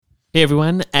Hey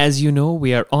everyone, as you know,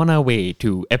 we are on our way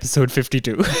to episode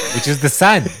 52. Which is the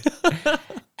sun.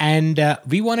 And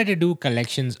we wanted to do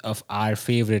collections of our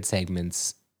favorite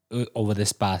segments over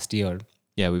this past year.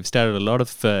 Yeah, we've started a lot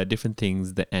of different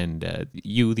things, and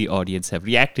you, the audience, have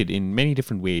reacted in many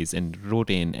different ways and wrote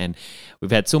in. And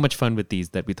we've had so much fun with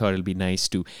these that we thought it'll be nice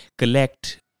to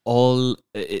collect all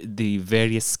the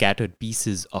various scattered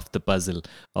pieces of the puzzle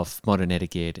of modern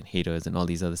etiquette and haters and all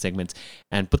these other segments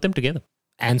and put them together.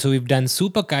 And so we've done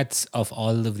supercuts of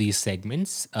all of these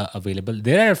segments available.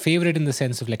 They're a favorite in the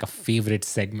sense of like a favorite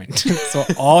segment. So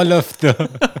it's all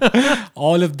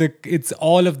of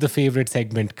the favorite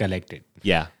segment collected.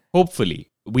 Yeah, hopefully.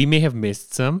 We may have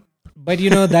missed some. But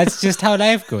that's just how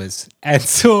life goes. And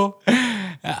so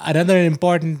another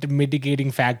important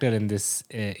mitigating factor in this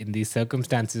in these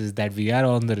circumstances is that we are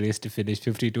on the race to finish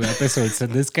 52 episodes. So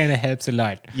this kind of helps a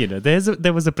lot.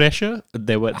 There was a pressure.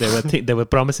 There were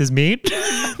promises made.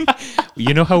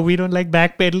 You know how we don't like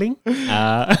backpedaling.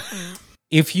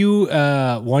 If you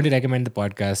want to recommend the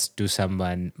podcast to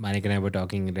someone, Manik and I were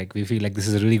talking, like we feel like this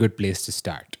is a really good place to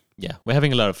start. Yeah, we're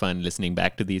having a lot of fun listening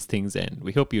back to these things, and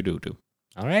we hope you do too.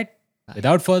 All right.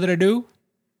 Without further ado,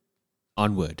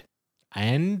 onward.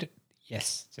 And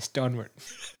yes, just onward.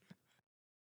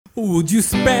 Would you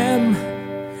spam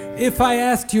if I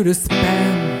asked you to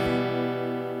spam?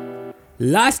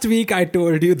 Last week I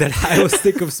told you that I was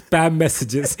sick of spam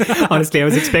messages. Honestly, I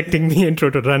was expecting the intro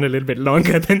to run a little bit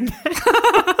longer than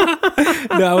that.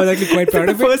 No, I was actually quite proud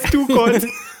The of it. first two chords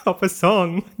of a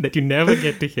song that you never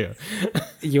get to hear.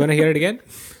 You want to hear it again?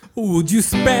 Would you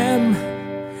spam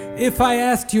if I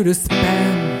asked you to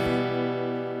spam?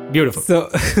 Beautiful.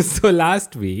 So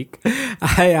last week,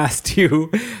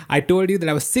 I told you that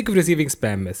I was sick of receiving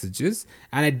spam messages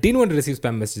and I didn't want to receive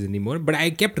spam messages anymore, but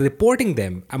I kept reporting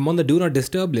them. I'm on the do not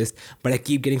disturb list, but I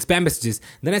keep getting spam messages.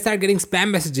 Then I started getting spam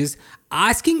messages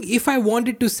asking if I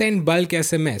wanted to send bulk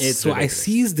SMS. So I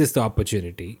seized this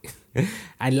opportunity.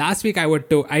 And last week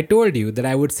I told you that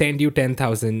I would send you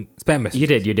 10,000 spam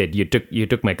messages. You did. You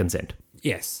took my consent.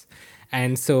 Yes.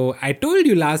 And so I told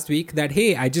you last week that,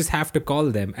 hey, I just have to call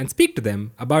them and speak to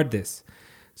them about this.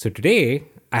 So today,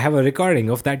 I have a recording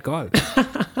of that call.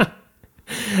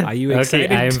 Are you excited?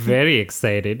 Okay, I am very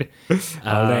excited.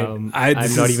 All right.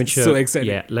 I'm not even sure. So excited.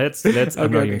 Yeah, let's.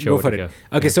 I'm not even sure. Go for it.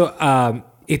 Okay, so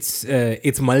it's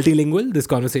multilingual, this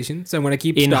conversation. So I'm going to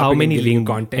keep In stopping how many and giving you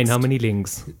context. In how many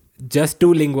links? Just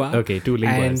two lingua. Okay, two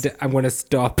linguas. And I'm going to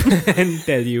stop and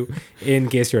tell you in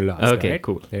case you're lost. Okay, right?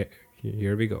 cool.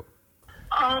 Here we go.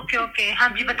 Okay. हाँ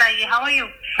जी बताइए. How are you?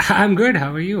 I'm good.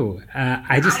 How are you?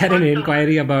 I just had an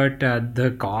inquiry about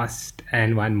the cost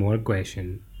and one more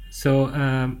question. So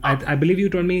I believe you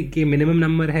told me कि minimum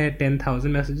number है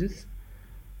 10,000 messages.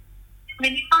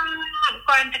 Minimum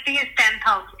quantity is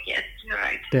 10,000. Yes, you're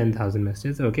right. 10,000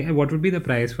 messages. Okay. And what would be the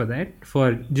price for that?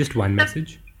 For just one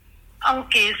message?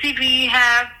 Okay. See, we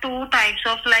have two types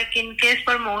of, like, in case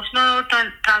promotional or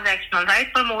transactional,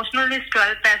 right? Promotional is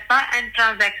 12 paisa and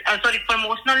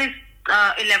promotional is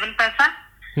 11 paisa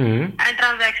and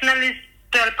transactional is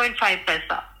 12.5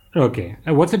 paisa. Okay.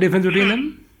 What's the difference between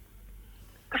them?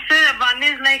 So one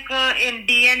is like in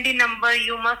D&D number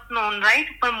you must know, right?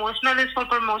 Promotional is for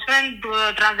promotion and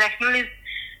transactional is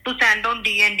to send on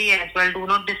D&D as well. Do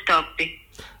not disturb me.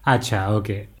 Acha,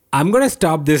 okay. I'm going to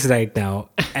stop this right now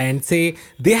and say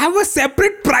they have a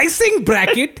separate pricing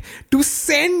bracket to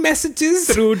send messages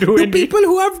Through to D&D. people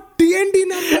who have D&D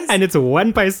numbers. And it's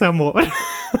 1 paisa more.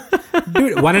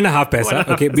 Dude, 1.5 paisa.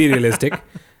 Okay, be realistic.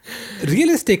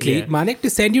 Realistically, Manik, to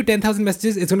send you 10,000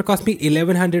 messages, it's going to cost me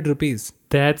 1,100 rupees.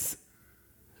 That's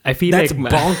That's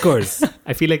bonkers.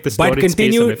 I feel like the storage But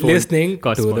continue space on my phone listening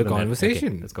costs to more the than that. conversation.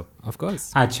 Okay, let's go. Of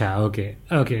course. Acha, okay.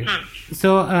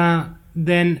 So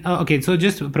then, so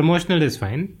just promotional is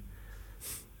fine.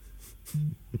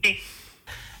 Okay.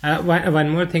 One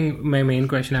more thing, my main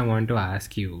question I want to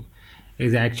ask you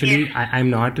is actually, I'm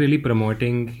not really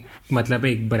promoting मतलब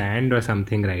एक brand or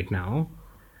something right now.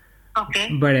 Okay.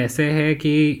 But ऐसे है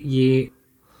कि ये...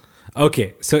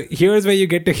 Okay, so here's where you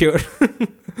get to hear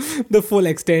the full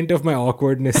extent of my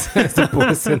awkwardness as a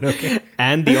person, okay?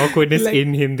 And the awkwardness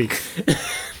in Hindi.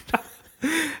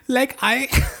 Like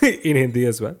in Hindi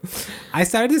as well. I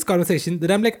started this conversation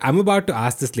that I'm about to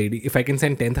ask this lady if I can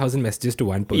send 10,000 messages to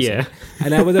one person. Yeah.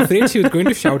 And I was afraid she was going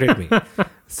to shout at me.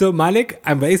 So Malik,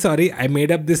 I'm very sorry. I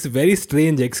made up this very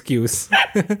strange excuse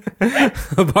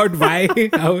about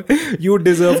how you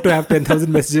deserve to have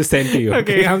 10,000 messages sent to you.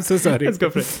 Okay, I'm so sorry. Let's go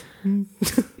for it.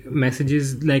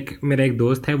 Messages like मेरा एक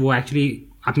दोस्त है वो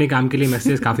actually अपने काम के लिए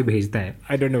messages काफी भेजता है.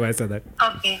 I don't know why I said that.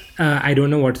 Okay. I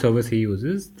don't know what service he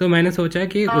uses. तो मैंने सोचा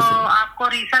कि तो आपको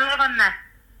रीसेलर बनना है?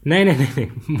 नहीं,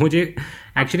 मुझे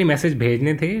एक्चुअली मैसेज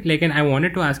भेजने थे, लेकिन I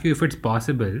wanted to ask you if it's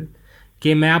possible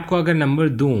कि मैं आपको अगर नंबर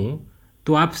दूं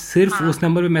तो आप सिर्फ उस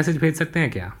नंबर पे मैसेज भेज सकते हैं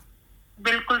क्या?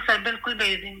 बिल्कुल सर, बिल्कुल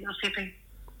भेज देंगे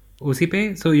उसी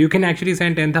पे. So you can actually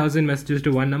send 10,000 messages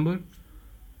to one number.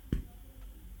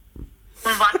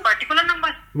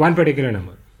 One particular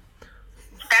number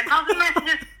 10,000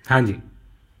 messages. हाँ जी.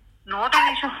 Not an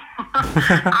issue.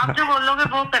 आप जो बोलोगे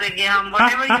वो करेंगे हम.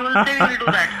 Whatever you will say we will do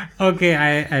that. Okay,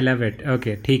 I love it.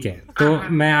 Okay, ठीक है. तो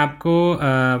मैं आपको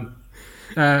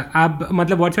आप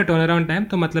मतलब what's your turn around time?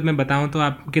 तो मतलब मैं बताऊं तो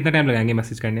आप कितना टाइम लगाएंगे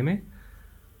मैसेज करने में?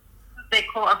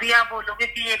 देखो, अभी आप बोलोगे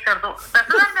कि ये कर दो,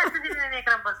 10,000 मैसेजेस एक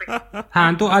नंबर पे.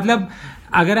 हाँ, तो मतलब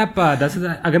अगर आप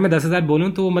 10,000, अगर मैं 10,000 बोलूं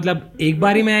तो मतलब एक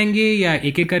बारी में आएंगे या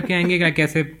एक एक करके आएंगे, क्या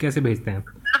कैसे भेजते हैं?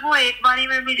 वो एक बारी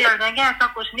में भी चल जाएंगे, ऐसा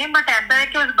कुछ नहीं. बट ऐसा है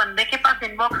कि उस बंदे के पास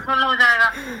इनबॉक्स फुल हो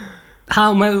जाएगा.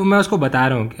 हाँ, मैं उसको बता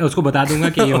रहा हूँ, उसको बता दूंगा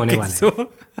कि ये होने वाला है.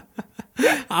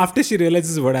 After she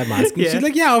realizes what I'm asking, she's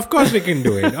like, yeah, of course we can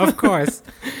do it. Of course.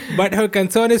 But her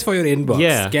concern is for your inbox.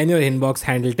 Yeah. Can your inbox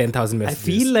handle 10,000 I messages?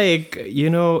 feel like,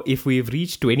 if we've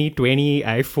reached 2020,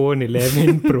 iPhone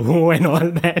 11 Pro and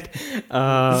all that,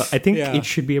 I think Yeah.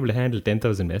 it should be able to handle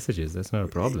 10,000 messages. That's not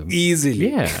a problem.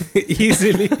 Easily. Yeah.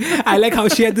 Easily. I like how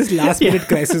she had this last minute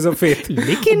crisis of faith.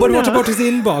 Lekin But what na. about his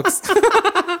inbox?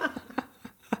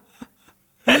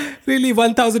 Really,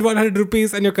 1,100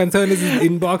 rupees and your concern is his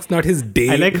inbox, not his day.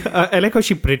 I like how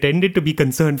she pretended to be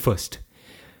concerned first.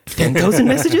 10,000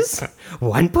 messages?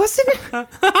 One person?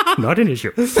 Not an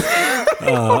issue.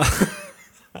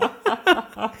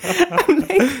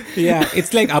 Yeah,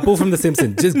 it's like Apu from The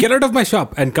Simpsons. Just get out of my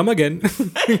shop and come again.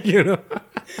 You know.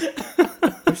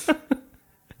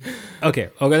 Okay,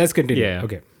 let's continue. Yeah.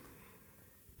 Okay.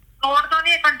 और तो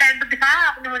नहीं, content दिखाया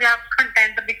आपने मुझे. आप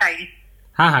content दिखाई.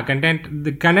 हाँ, content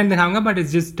दिखाऊंगा, but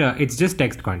it's just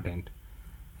text content.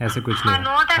 ऐसे कुछ नहीं हाँ, है.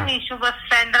 Not an issue. बस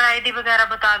सेंडर आईडी वगैरह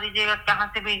बता दीजिएगा कहाँ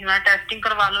से भेजना है. टेस्टिंग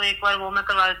करवा लो एक बार, वो मैं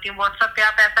करवा देती हूँ. व्हाट्सएप पे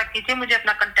आप ऐसा कीजिए, मुझे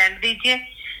अपना कंटेंट दीजिए,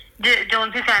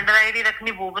 जोन सी सेंडर आईडी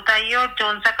रखनी वो बताइए, और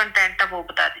जोन सा कंटेंट है वो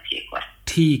बता दीजिए एक बार.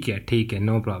 ठीक है,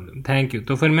 नो प्रॉब्लम. Thank you.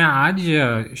 तो फिर मैं आज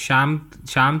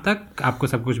शाम तक आपको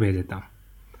सब कुछ भेज देता हूँ.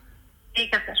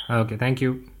 ठीक है sir. Okay, thank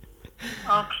you.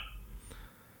 Okay.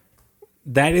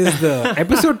 That is the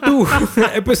episode 2.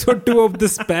 Episode 2 of the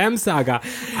spam saga.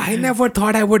 I never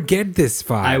thought I would get this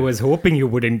far. I was hoping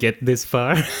you wouldn't get this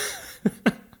far.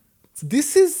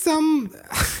 This is some.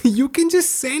 You can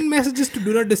just send messages to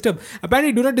Do Not Disturb.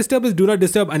 Apparently, Do Not Disturb is Do Not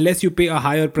Disturb unless you pay a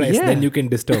higher price. Yeah. Then you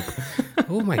can disturb.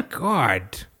 Oh my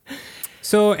god.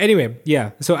 So anyway, yeah.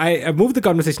 So I moved the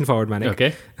conversation forward, Manik. Okay.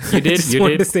 You did. Just You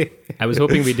wanted did. to say. I was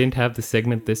hoping we didn't have this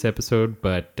segment this episode,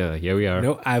 but here we are.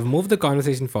 No, I've moved the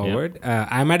conversation forward.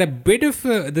 I'm at a bit of.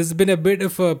 There's been a bit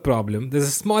of a problem. There's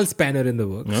a small spanner in the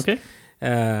works. Okay.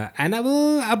 And I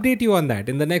will update you on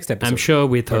that in the next episode. I'm sure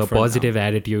with But her for positive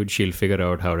attitude, she'll figure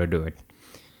out how to do it.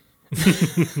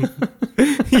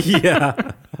 Yeah.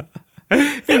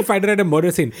 You'll find her at a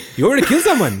murder scene. You want to kill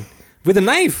someone with a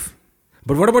knife.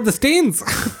 But what about the stains?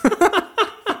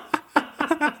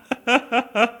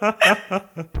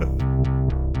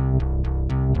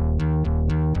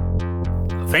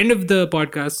 A friend of the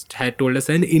podcast had told us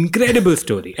an incredible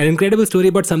story. An incredible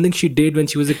story about something she did when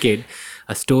she was a kid.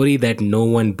 A story that no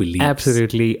one believes.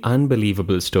 Absolutely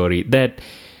unbelievable story.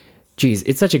 Geez,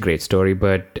 it's such a great story,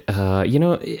 but,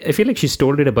 I feel like she's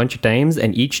told it a bunch of times,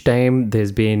 and each time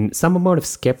there's been some amount of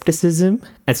skepticism.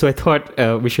 And so I thought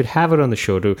we should have her on the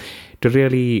show to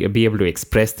really be able to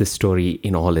express this story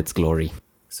in all its glory.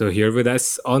 So here with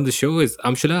us on the show is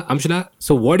Amshula. Amshula,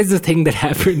 so what is the thing that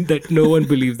happened that no one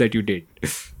believes that you did?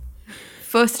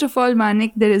 First of all,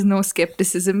 Manik, there is no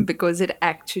skepticism because it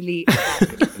actually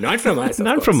happened. Not from us. of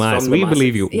Not course, from us. the We masses.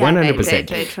 believe you Yeah, 100%.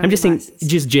 right, from I'm just the saying, masses.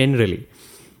 just generally.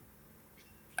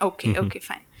 Okay,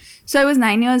 fine. So I was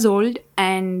 9 years old,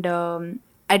 and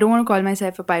I don't want to call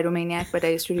myself a pyromaniac, but I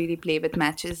used to really play with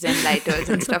matches and lighters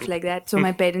and stuff like that. So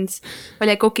my parents were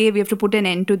like, okay, we have to put an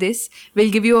end to this. We'll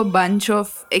give you a bunch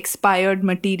of expired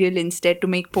material instead to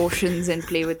make potions and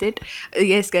play with it.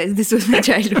 Yes, guys, this was my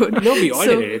childhood. No, we all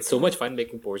So- did it. It's so much fun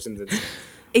making portions and stuff.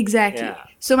 Exactly. Yeah.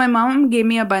 So my mom gave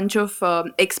me a bunch of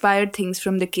expired things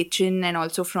from the kitchen, and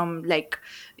also from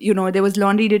there was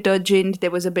laundry detergent, there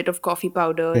was a bit of coffee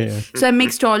powder. Yeah. So I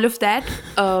mixed all of that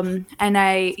and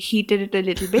I heated it a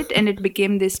little bit, and it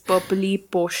became this purpley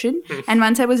potion. And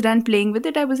once I was done playing with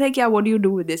it, I was like, yeah, what do you do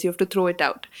with this? You have to throw it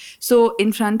out. So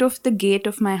in front of the gate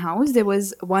of my house, there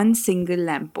was one single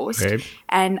lamppost. Right.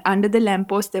 And under the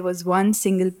lamppost, there was one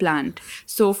single plant.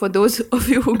 So for those of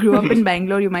you who grew up in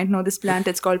Bangalore, you might know this plant.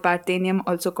 It's called Parthenium,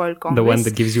 also called Congress. The one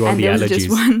that gives you all and the there was allergies. just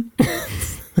one.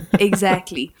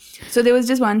 Exactly. So there was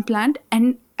just one plant,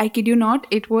 and I kid you not,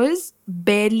 it was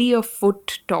barely a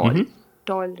foot tall.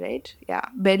 Tall, right? Yeah,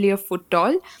 barely a foot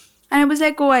tall. And I was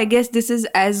like, oh, I guess this is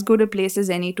as good a place as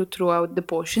any to throw out the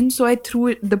potion. So I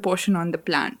threw the potion on the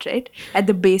plant, right? At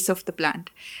the base of the plant.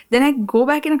 Then I go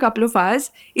back in a couple of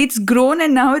hours. It's grown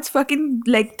and now it's fucking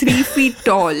like 3 feet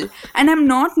tall. And I'm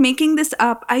not making this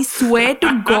up. I swear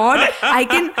to God, I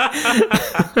can...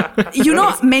 You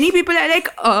know, many people are like,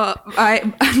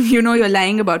 you're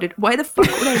lying about it. Why the fuck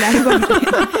would I lie about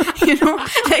it? You know,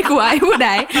 like, why would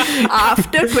I,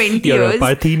 after 20 You're years, a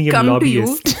Parthenian come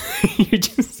lobbyist. to you... You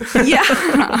just... Yeah.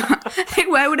 Like,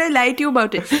 why would I lie to you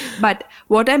about it? But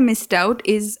what I missed out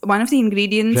is one of the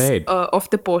ingredients Right. of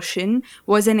the potion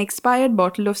was an expired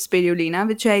bottle of spirulina,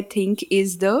 which I think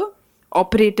is the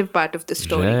operative part of the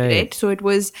story, Right. right? So it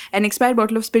was an expired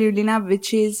bottle of spirulina,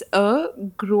 which is a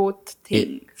growth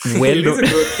thing. Well, It is a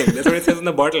growth thing. That's what it says on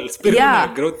the bottle. Spirulina,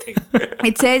 Yeah. growth thing.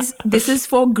 It says this is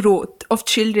for growth of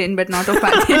children, but not of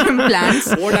Parthenian plants.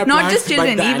 What are Not plants just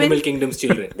children, but the even animal kingdom's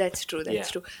children? That's true. That's Yeah.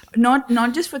 true.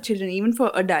 Not just for children, even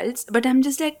for adults. But I'm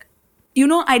just like, you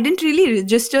know, I didn't really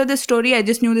register the story. I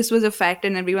just knew this was a fact,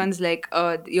 and everyone's like,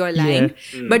 "You're lying."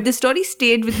 But the story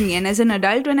stayed with me, and as an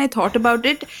adult, when I thought about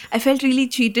it, I felt really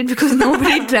cheated because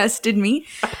nobody trusted me.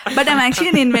 But I'm actually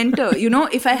an inventor. You know,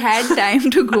 if I had time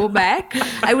to go back,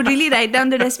 I would really write down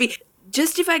the recipe.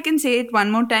 Just if I can say it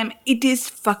one more time, it is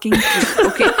fucking true.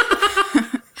 Okay.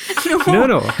 no,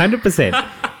 100%.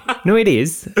 No, it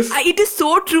is. It is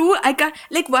so true. I can't,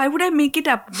 like, why would I make it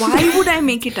up? Why would I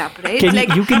make it up, right?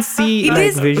 Like, You can see it like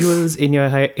is- visuals in your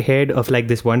head of like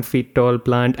this 1 feet tall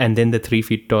plant and then the 3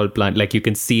 feet tall plant. Like you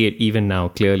can see it even now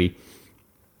clearly.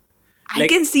 I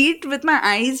can see it with my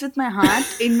eyes, with my heart,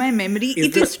 in my memory.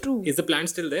 It is true. Is the plant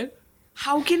still there?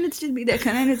 How can it still be there?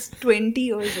 Karan, it's 20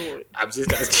 years old. I'm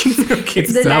just asking. Okay.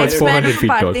 The Now it's lifespan 400 of feet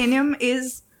tall. Parthenium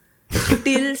is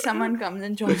till someone comes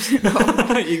and chops it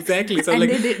off. Exactly. So And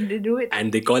like, they do it.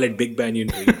 and they call it Big Banyan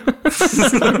tree.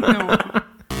 No.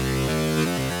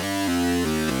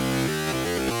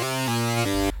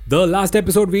 The last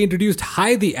episode, we introduced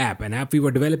Hi the app, an app we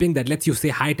were developing that lets you say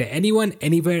hi to anyone,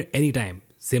 anywhere, anytime.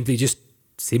 Simply just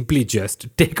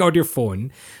take out your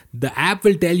phone. The app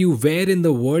will tell you where in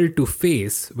the world to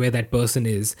face where that person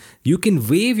is. You can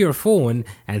wave your phone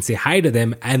and say hi to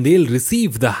them, and they'll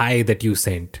receive the hi that you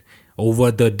sent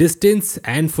over the distance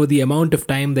and for the amount of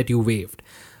time that you waved.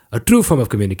 A true form of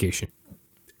communication.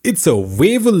 It's a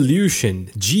waveolution.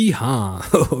 Gee, huh?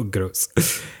 Oh, gross.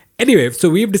 Anyway, so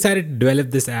we've decided to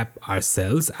develop this app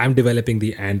ourselves. I'm developing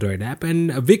the Android app,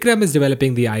 and Vikram is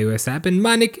developing the iOS app, and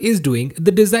Manik is doing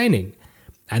the designing.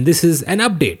 And this is an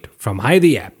update from Hi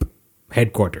the app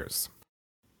headquarters.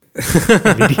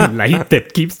 The light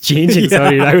that keeps changing.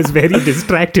 Sorry, I was very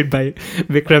distracted by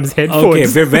Vikram's headphones. Okay,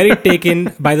 we're very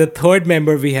taken by the third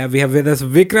member we have. We have with us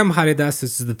Vikram Haridas.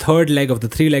 This is the third leg of the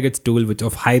three-legged stool, which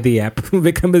of Hi the app.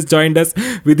 Vikram has joined us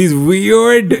with these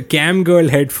weird cam girl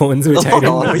headphones, which I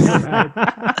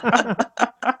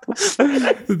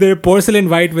didn't. They're porcelain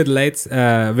white with lights.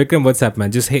 Vikram, what's up,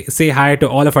 man? Just say hi to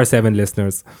all of our 7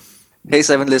 listeners. Hey,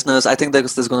 7 listeners. I think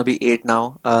there's going to be 8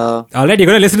 now. All right, you're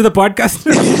going to listen to the podcast?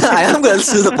 I am going to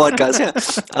listen to the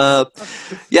podcast.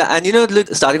 Yeah. And you know, look,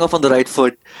 starting off on the right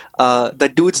foot,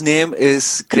 the dude's name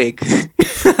is Craig.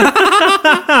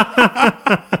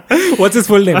 What's his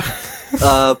full name?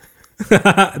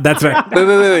 That's right.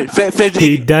 Wait. He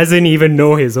Fedrigi. doesn't even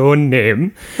know his own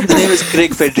name. His name is Craig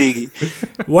Fedrigi.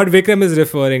 What Vikram is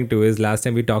referring to is last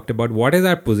time we talked about what is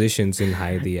our positions in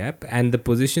Hi the app, and the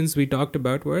positions we talked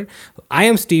about were I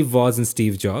am Steve Woz and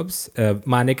Steve Jobs,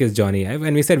 Manik is Johnny Ive,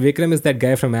 and we said Vikram is that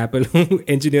guy from Apple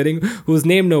engineering whose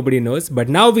name nobody knows, but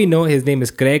now we know his name is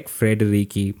Craig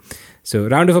Federighi. So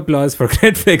round of applause for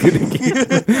Craig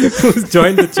Federighi who's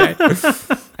joined the chat.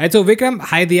 And so Vikram,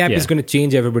 Hi the app is going to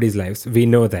change everybody's lives. We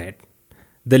know that.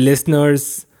 The listener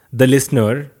is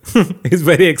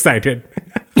very excited.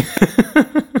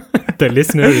 The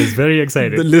listener is very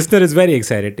excited. The listener is very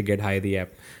excited to get Hi the app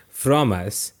from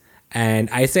us. And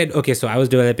I said, okay, so I was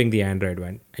developing the Android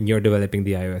one, and you're developing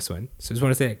the iOS one. So I just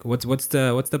want to say, like, what's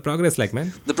the progress like,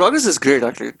 man? The progress is great,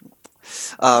 actually.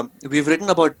 We've written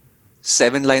about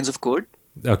 7 lines of code,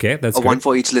 Okay, that's one good.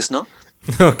 for each listener.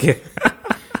 Okay.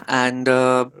 And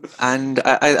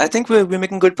I think we're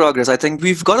making good progress. I think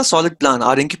we've got a solid plan.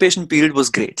 Our incubation period was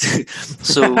great.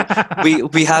 So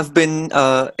we have been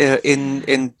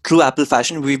in true Apple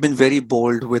fashion. We've been very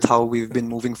bold with how we've been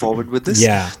moving forward with this,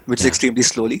 which is extremely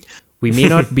slowly. We may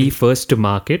not be first to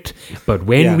market, but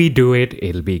when Yeah. we do it,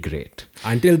 it'll be great.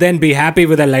 Until then, be happy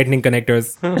with our lightning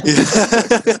connectors.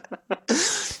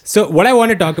 So what I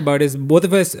want to talk about is both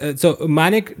of us. So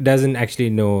Manik doesn't actually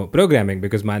know programming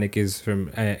because Manik is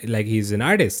from he's an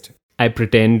artist. I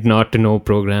pretend not to know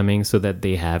programming so that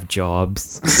they have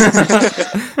jobs.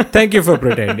 Thank you for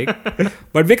pretending.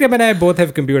 But Vikram and I both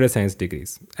have computer science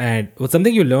degrees. And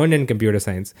something you learn in computer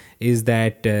science is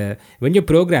that when you're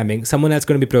programming, someone else is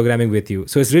going to be programming with you.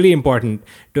 So it's really important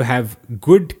to have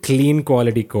good, clean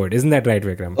quality code. Isn't that right,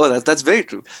 Vikram? Oh, that's very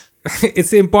true.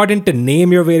 It's important to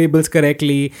name your variables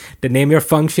correctly, to name your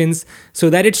functions,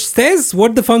 so that it says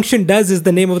what the function does is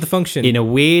the name of the function. In a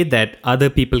way that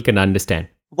other people can understand.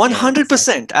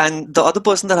 100%. And the other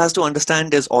person that has to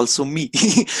understand is also me.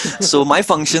 So my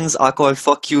functions are called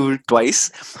fuck you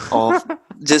twice, or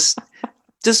just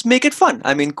make it fun.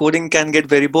 I mean, coding can get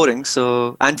very boring,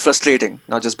 and frustrating,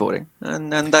 not just boring.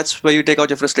 And that's where you take out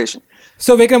your frustration.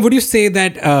 So Vikram, would you say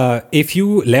that if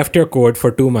you left your code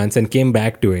for 2 months and came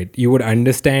back to it, you would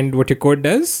understand what your code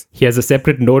does? He has a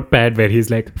separate notepad where he's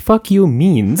like, fuck you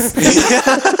means.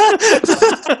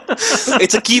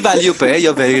 It's a key value pair.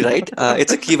 You're very right.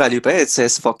 It's a key value pair. It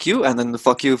says fuck you, and then the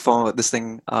fuck you for this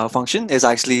thing function is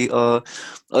actually a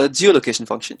geolocation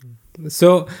function.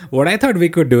 So what I thought we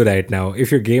could do right now,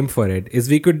 if you're game for it, is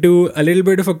we could do a little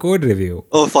bit of a code review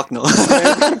Oh fuck no!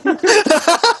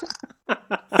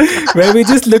 where we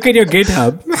just look at your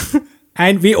GitHub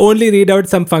and we only read out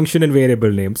some function and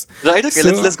variable names. Right? Okay,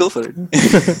 So- let's go for it.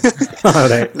 All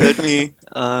right. Let me.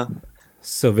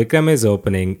 So Vikram is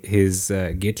opening his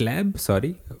GitLab,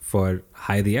 for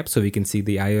Hi the app, so we can see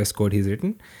the iOS code he's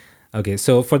written. Okay,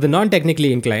 so for the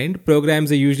non-technically inclined,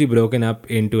 programs are usually broken up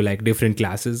into like different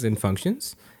classes and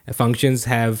functions. Functions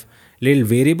have little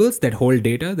variables that hold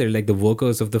data. They're like the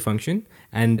workers of the function.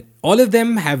 And all of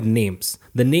them have names.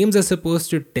 The names are supposed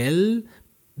to tell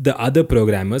the other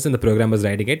programmers and the programmers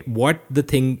writing it what the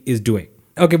thing is doing.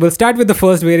 Okay, we'll start with the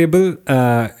first variable.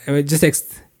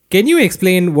 Can you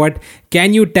explain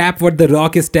can you tap what the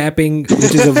rock is tapping,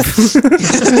 which is a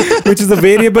which is a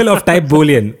variable of type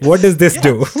Boolean? What does this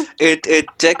do? It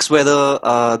checks whether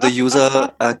the user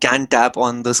can tap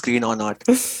on the screen or not.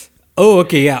 Oh,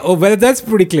 okay, yeah. Oh, well, that's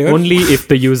pretty clear. Only if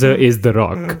the user is the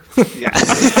rock.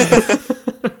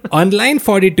 On line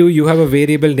 42, you have a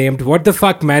variable named "What the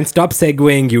fuck, man? Stop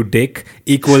segueing, you dick"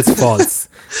 equals false.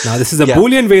 Now, this is a Yeah.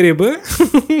 Boolean variable.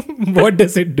 What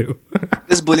does it do?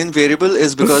 This Boolean variable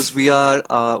is because we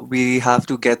have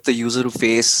to get the user to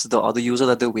face the other user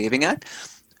that they're waving at.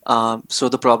 So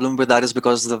the problem with that is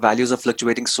because the values are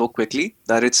fluctuating so quickly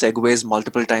that it segues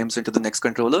multiple times into the next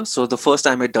controller. So the first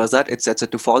time it does that, it sets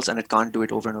it to false and it can't do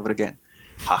it over and over again.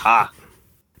 Haha.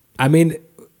 I mean,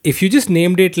 if you just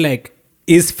named it like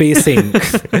is facing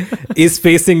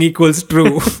equals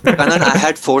true. And then I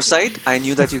had foresight. I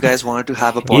knew that you guys wanted to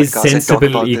have a Is podcast and talk sensible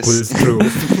about equals this. true.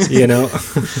 You know.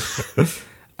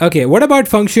 Okay, what about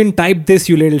function type this,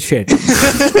 you little shit?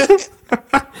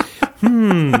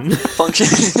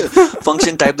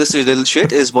 Function type this little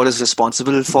shit is what is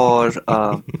responsible for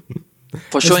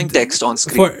showing text on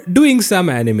screen. For doing some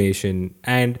animation.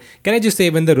 And can I just say,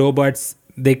 when the robots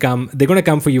they're gonna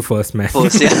come for you first, man.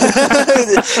 First, yeah.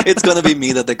 It's gonna be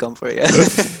me that they come for. Yeah.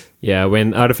 Yeah,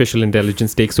 when artificial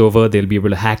intelligence takes over, they'll be able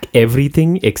to hack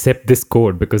everything except this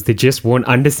code because they just won't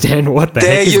understand what the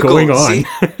There heck is you going go. on. See?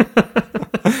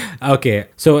 Okay,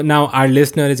 so now our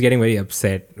listener is getting very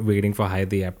upset waiting for Hi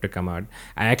the app to come out.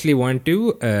 I actually want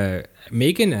to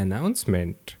make an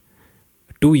announcement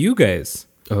to you guys.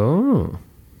 Oh.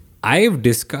 I've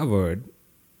discovered,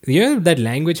 that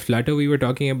language Flutter we were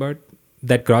talking about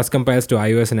that cross compiles to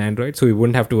iOS and Android, so we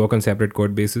wouldn't have to work on separate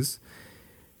code bases.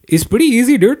 It's pretty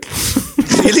easy, dude.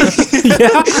 Really?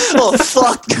 Yeah. Oh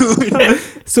fuck, dude.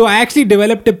 So I actually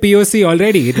developed a POC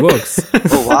already. It works.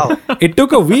 Oh wow. It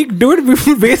took a week, dude. We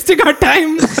were wasting our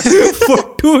time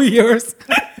for 2 years.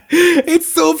 It's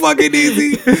so fucking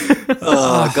easy.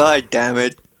 Oh god damn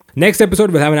it. Next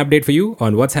episode, we'll have an update for you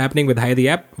on what's happening with Hi the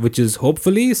app, which is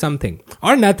hopefully something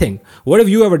or nothing. What have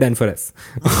you ever done for us?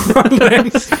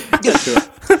 Yeah, sure.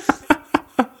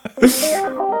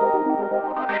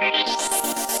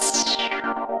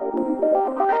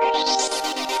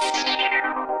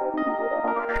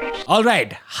 All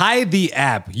right. Hi the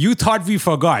app. You thought we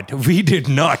forgot. We did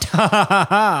not.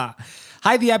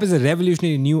 Hi the app is a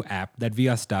revolutionary new app that we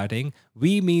are starting.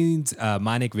 We means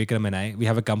Manik, Vikram and I. We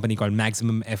have a company called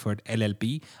Maximum Effort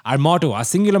LLP. Our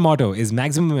singular motto is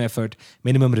maximum effort,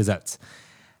 minimum results.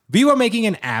 We were making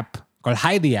an app called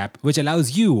Hi the app, which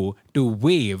allows you to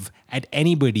wave at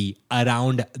anybody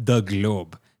around the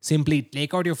globe. simply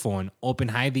take out your phone, open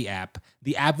Hi the app.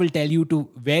 The app will tell you to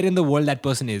where in the world that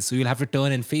person is. So you'll have to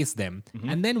turn and face them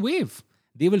and then wave.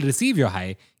 They will receive your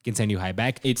hi, can send you hi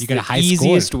back. It's you get the a high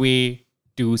easiest score. way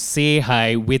to say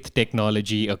hi with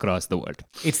technology across the world.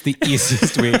 It's the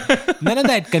easiest way. None of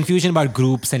that confusion about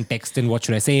groups and text and what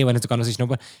should I say when it's a conversation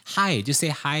over. Hi, just say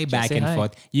hi back say and hi.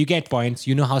 forth. You get points.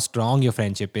 You know how strong your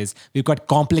friendship is. We've got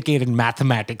complicated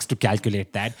mathematics to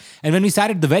calculate that. And when we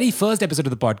started the very first episode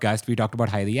of the podcast, we talked about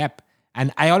Hi the app.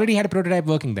 And I already had a prototype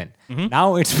working then.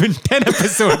 Now it's been 10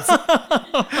 episodes.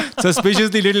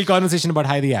 Suspiciously little conversation about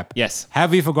Hi the app. Yes.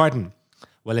 Have we forgotten?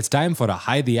 Well, it's time for a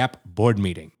Hi the app board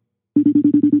meeting.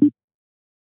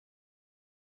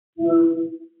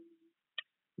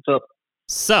 Sup.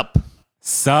 Sup.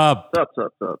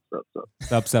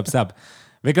 Sup. Sup.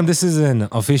 Vikram, this is an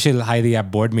official Hi the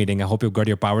app board meeting. I hope you've got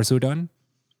your power suit on.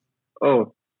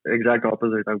 Oh, exact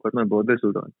opposite. I've got my birthday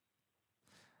suit on.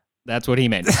 That's what he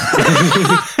meant.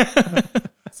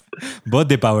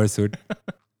 Birthday power suit.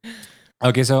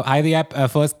 Okay, so Hi the app.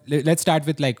 First, let's start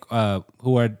with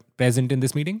who are present in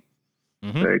this meeting.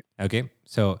 Right. Okay,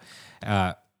 so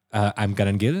I'm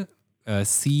Karan Gill,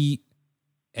 CSJO,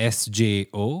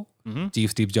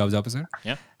 Chief Steve Jobs Officer.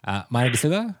 Yeah. Manik De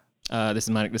Silva, This is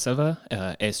Manik De Silva,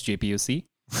 SJPUC.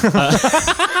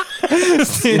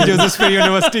 St. Joseph's Free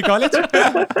University College.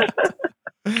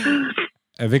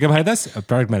 Vikram Haridas, a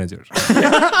product manager.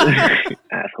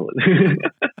 Asshole.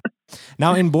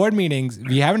 Now, in board meetings,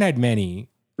 we haven't had many.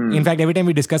 In fact, every time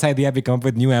we discuss Hi the app, we come up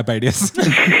with new app ideas.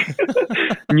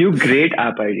 New great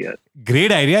app ideas.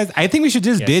 Great ideas. I think we should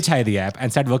just ditch Hi the app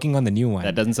and start working on the new one.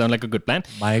 That doesn't sound like a good plan.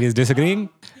 Manik is disagreeing.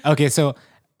 Okay, so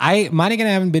Manik and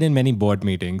I haven't been in many board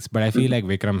meetings, but I feel like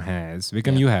Vikram has.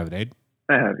 Vikram, you have, right?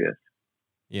 I have, yes.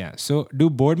 Yeah. So do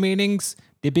board meetings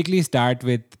typically start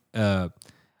with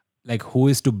who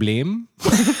is to blame?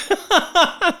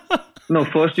 No,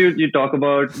 first you talk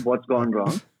about what's gone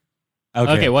wrong.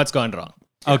 Okay, what's gone wrong?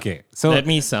 Okay. So Let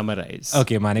me summarize.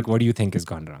 okay, Manik, what do you think has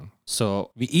gone wrong?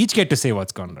 So, We each get to say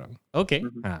what's gone wrong. okay.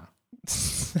 Ah.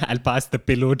 I'll pass the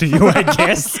pillow to you, I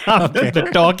guess. After the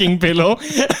talking pillow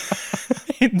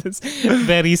in this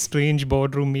very strange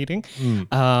boardroom meeting.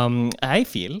 I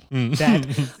feel that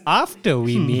after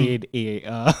we made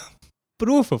a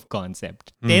proof of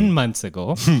concept 10 months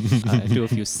ago, two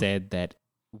of you said that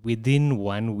within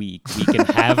 1 week we can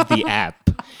have the app.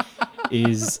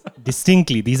 Is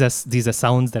distinctly these are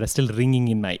sounds that are still ringing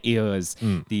in my ears.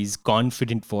 These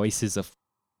confident voices of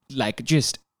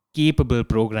just capable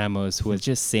programmers who are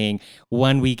just saying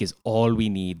 1 week is all we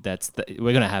need.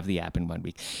 We're gonna have the app in 1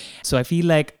 week. So I feel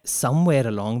like somewhere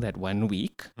along that 1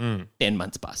 week, 10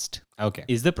 months passed. Okay.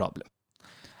 Is the problem?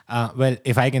 Well,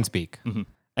 if I can speak.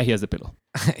 Here's the pillow.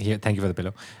 Yeah, thank you for the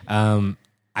pillow.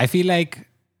 I feel like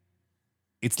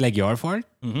it's like your fault,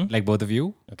 like both of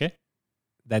you. Okay.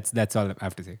 That's all I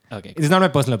have to say. Okay. It's not my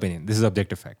personal opinion. This is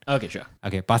objective fact. Okay, sure.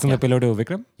 Okay, passing the pillow to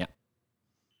Vikram.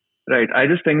 Right. I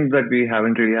just think that we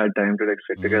haven't really had time to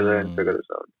sit together and figure this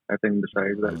out. I think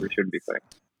besides that, we should be fine.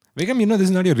 Vikram, this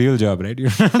is not your real job, right?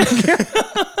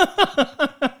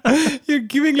 You're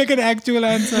giving like an actual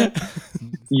answer.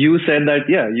 You said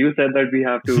that we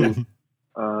have to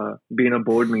be in a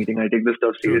board meeting. I take this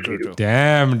stuff seriously. True.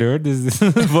 Damn, dude, this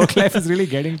work life is really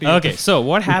getting to you. Okay, so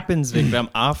what happens, Vikram,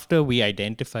 after we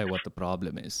identify what the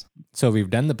problem is? So we've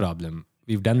done the problem.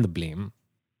 We've done the blame.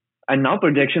 And now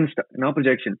projections.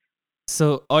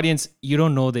 So, audience, you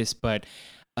don't know this, but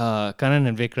Karan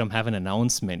and Vikram have an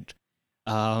announcement.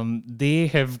 They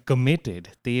have committed.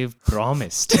 They've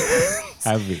promised.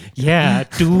 Have we? Yeah,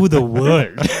 to the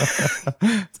world.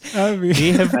 Have we?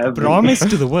 They have promised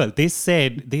to the world. They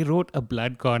said they wrote a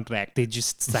blood contract. They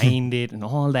just signed it and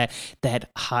all that. That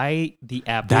Hi the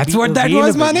app. That's will be what that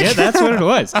was, available. Manik? Yeah, that's what it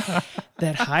was.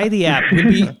 That Hi the app will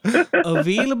be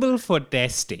available for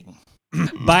testing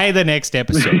by the next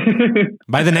episode.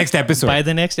 By the next episode. By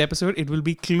the next episode, it will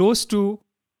be close to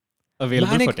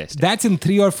available Manik, for testing. that's in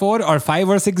 3 or 4 or 5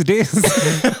 or 6 days.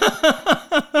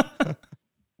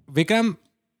 Vikram,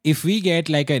 if we get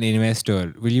like an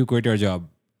investor, will you quit your job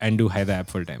and do Hi the app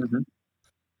full time?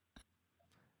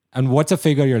 And what's a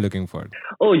figure you're looking for?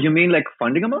 Oh, you mean like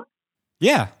funding amount?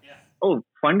 Yeah. Oh,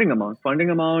 funding amount.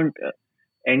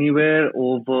 Anywhere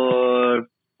over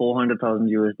 400,000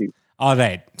 USD. All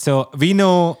right. So we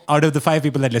know out of the 5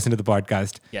 people that listen to the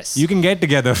podcast, Yes. you can get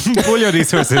together, pool your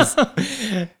resources,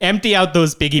 Empty out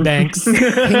those piggy banks.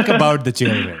 think about the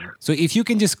children. So if you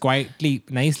can just quietly,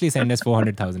 nicely send us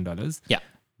 $400,000, Yeah.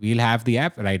 we'll have the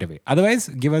app right away. Otherwise,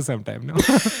 give us some time. No?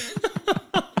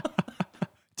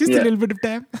 Just a little bit of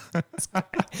time.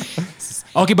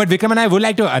 Okay, but Vikram and I would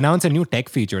like to announce a new tech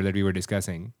feature that we were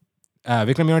discussing.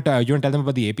 Vikram, you want to tell them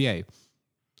about the API?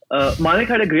 Manik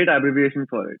had a great abbreviation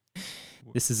for it.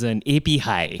 This is an AP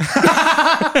high.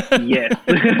 Yes.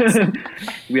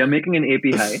 We are making an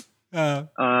AP high.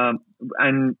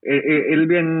 And it'll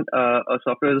be a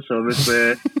software as a service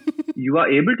where you are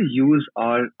able to use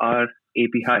our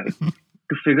AP high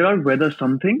to figure out whether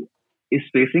something is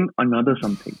facing another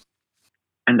something.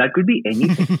 And that could be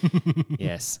anything.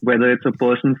 Yes. Whether it's a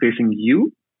person facing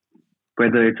you,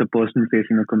 whether it's a person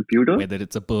facing a computer, Whether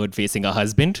it's a bird facing a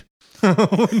husband.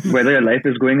 whether your life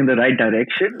is going in the right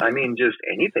direction. I mean, just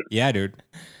anything. Yeah, dude.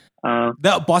 Uh,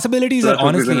 The possibilities So are that's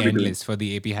what we're honestly gonna be doing. endless for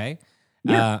the AP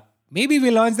High. Maybe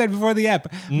we launch that before the app.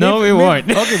 No, we won't.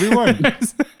 Okay, we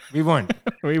won't. We won't.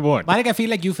 We won't. Manik, I feel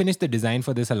like you finished the design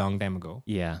for this a long time ago.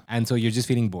 Yeah. And so you're just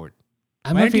feeling bored.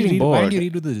 I'm Why not don't you feeling Why bored. don't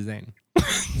you redo the design?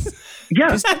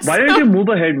 yeah. Why don't you move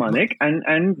ahead, Manik,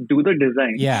 and do the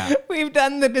design? Yeah. We've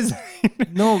done the design.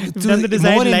 No, We've done the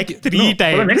design like three for the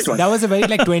times. next one. That was a very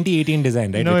like 2018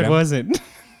 design, right? No, it Vikram? wasn't.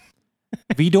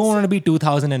 We don't want to be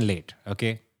 2000 and late,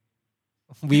 okay?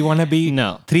 We want to be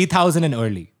No. 3000 and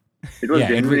early. It was Yeah,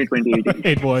 it January 2018.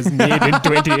 It was made in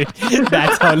 28.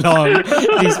 That's how long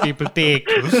these people take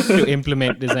to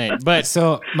implement design. But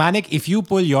So, Manik, if you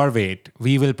pull your weight,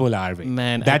 we will pull our weight.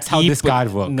 man, That's I how keep this car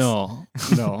works. No.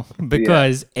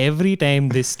 Because every time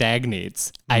this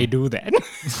stagnates, I do that.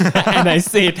 And I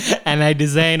sit and I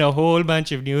design a whole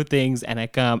bunch of new things and I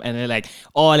come and I'm like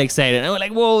all excited. And I'm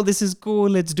like, whoa, this is cool.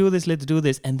 Let's do this.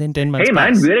 And then 10 months Hey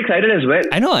man, pass. we're excited as well.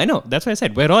 I know. That's why I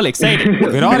said we're all excited.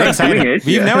 We're all We're not excited. doing it,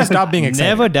 We've yeah. never stopped being excited.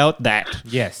 Never doubt that.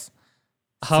 Yes.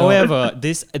 However,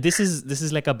 this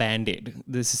is like a band-aid.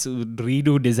 This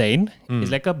redo design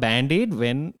is like a band-aid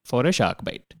for a shark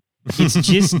bite. It's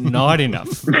just not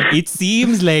enough. It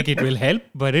seems like it will help,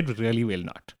 but it really will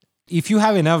not. If you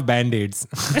have enough band-aids,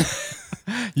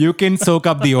 you can soak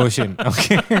up the ocean.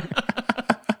 Okay.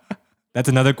 That's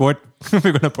another quote we're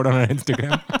going to put on our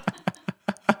Instagram.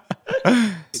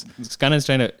 Kanan's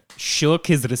trying to shirk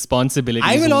his responsibilities.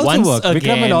 I will also once work. Vikram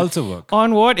again. will also work.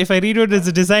 On what? If I redo it as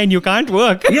a design, you can't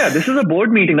work. Yeah, this is a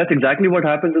board meeting. That's exactly what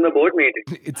happens in a board meeting.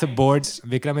 It's a board.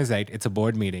 Vikram is right. It's a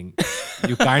board meeting.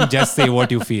 You can't just say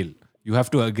what you feel. You have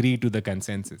to agree to the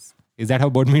consensus. Is that how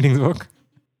board meetings work?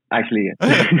 Actually,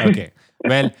 yeah. Okay.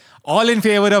 Well, all in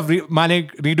favor of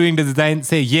Manik redoing the design,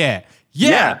 say yeah.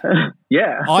 Yeah.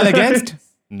 Yeah. All against?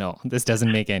 No, this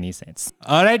doesn't make any sense.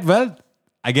 All right. Well,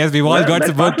 I guess we've all Well, got let's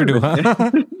some work to do. pass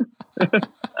Huh?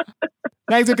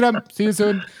 Thanks, Vikram. See you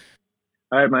soon.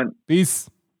 All right, man. Peace.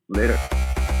 Later.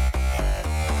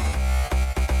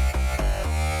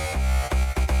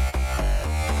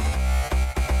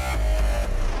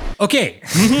 Okay.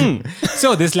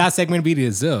 So this last segment we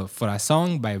reserve for a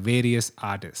song by various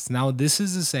artists. Now, this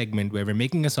is a segment where we're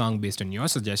making a song based on your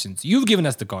suggestions. You've given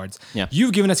us the chords. Yeah.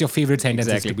 You've given us your favorite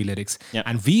sentences Exactly. to be lyrics. Yeah.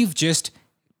 And we're just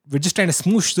trying to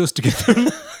smoosh those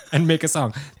together and make a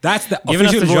song. That's the Given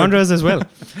us official the word. genres as well.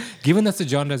 Given us the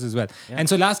genres as well. And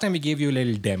so last time we gave you a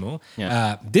little demo.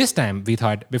 Yeah. This time we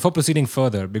thought, before proceeding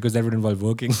further, because that would involve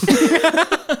working.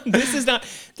 This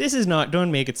is not,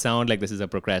 don't make it sound like this is a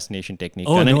procrastination technique.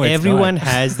 Oh, Kanan. no, it's Everyone not.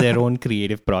 has their own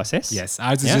creative process. Yes,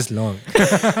 ours is Yeah. just long.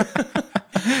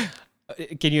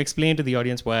 Can you explain to the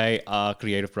audience why our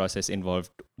creative process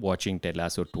involved watching Ted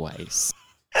Lasso twice?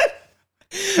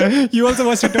 You also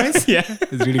watched it twice? Yeah.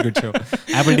 It's a really good show.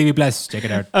 Apple TV Plus, check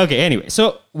it out. Okay, anyway,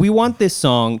 so we want this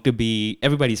song to be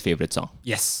everybody's favorite song,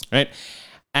 Yes. right?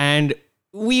 And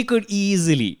we could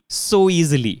so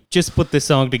easily just put this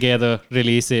song together,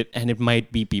 release it, and it might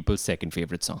be people's second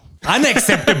favorite song.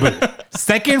 Unacceptable.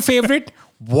 Second favorite,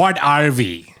 what are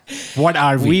we? What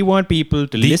are we? We want people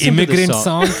to the listen to immigrant this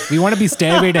song. We want to be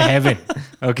Stairway to Heaven.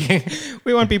 Okay.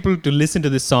 We want people to listen to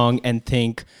this song and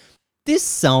think, this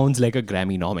sounds like a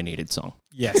Grammy-nominated song.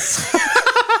 Yes.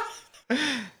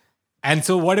 And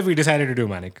so what have we decided to do,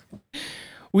 Manik?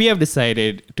 We have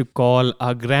decided to call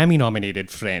our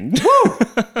Grammy-nominated friend,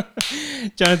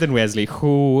 Jonathan Wesley,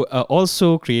 who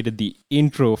also created the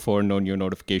intro for No New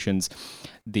Notifications,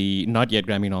 the not yet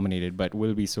Grammy-nominated, but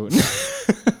will be soon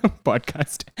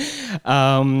podcast.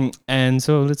 And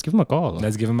so let's give him a call.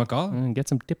 Let's give him a call. And get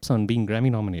some tips on being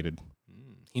Grammy-nominated.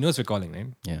 He knows we're calling, right?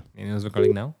 Yeah. He knows we're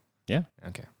calling now? Yeah.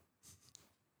 Okay.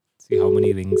 See how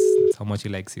many rings. That's how much he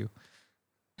likes you.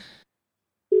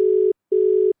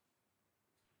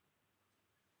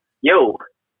 Yo,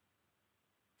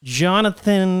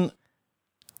 Jonathan.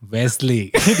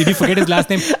 Wesley. Did you forget his last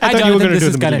name? Hi, thought you were Jonathan. gonna This do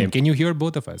is the middle Karan. name. Can you hear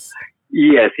both of us?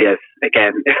 yes, I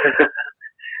can.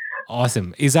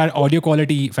 Awesome. Is our audio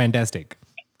quality fantastic?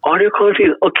 Audio quality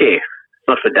is okay.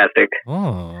 Not fantastic.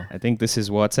 Oh. I think this is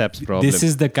WhatsApp's problem. This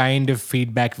is the kind of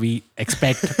feedback we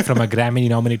expect from a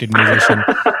Grammy-nominated musician.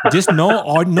 Just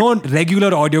no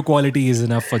regular audio quality is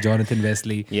enough for Jonathan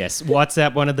Wesley. Yes,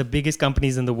 WhatsApp, one of the biggest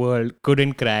companies in the world,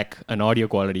 couldn't crack an audio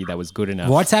quality that was good enough.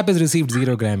 WhatsApp has received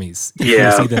 0 Grammys, if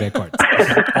Yeah. you see the records.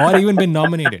 Or even been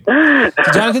nominated.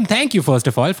 So Jonathan, thank you first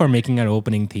of all for making our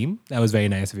opening theme. That was very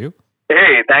nice of you.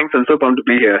 Hey, thanks. I'm so pumped to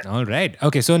be here. All right.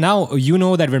 Okay, so now you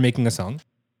know that we're making a song.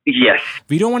 Yes.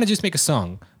 We don't want to just make a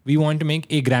song. We want to make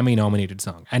a Grammy-nominated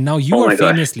song. And now you Oh are my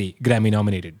gosh. famously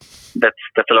Grammy-nominated. That's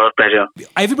a lot of pressure.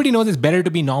 Everybody knows it's better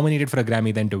to be nominated for a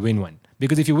Grammy than to win one.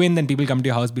 Because if you win, then people come to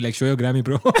your house, be like, show your Grammy,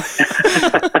 bro.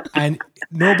 And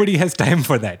nobody has time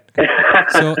for that.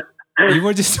 So we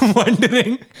were just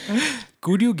wondering,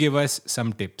 could you give us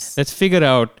some tips? Let's figure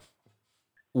out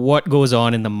what goes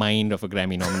on in the mind of a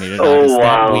Grammy-nominated Oh, artist.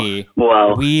 wow. That way,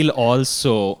 Wow. we'll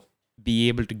also be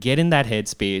able to get in that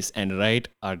headspace and write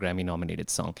our Amazing. Grammy-nominated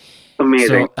song.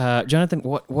 So, Jonathan,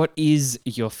 what is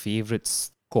your favorite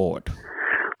chord?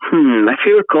 My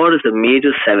favorite chord is the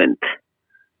major 7th.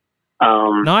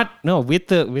 With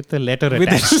the letter With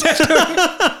attached.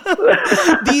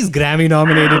 the- These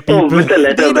Grammy-nominated Oh, people, with the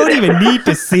letter they don't with it. even need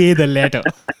to say the letter.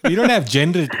 we don't have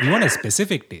general, we want a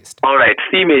specific taste. All right,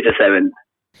 C major 7th.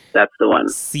 That's the one.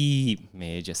 C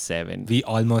major 7. We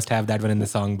almost have that one in the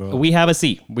song, bro. We have a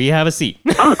C.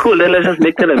 Oh, cool. Then let's just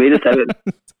make that a major 7.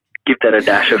 Give that a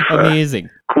dash of Amazing.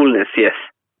 coolness. Yes.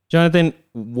 Jonathan,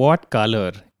 what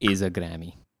color is a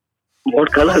Grammy?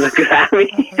 What color is a Grammy?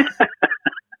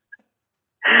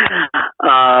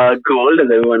 Gold, as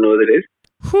everyone knows it is.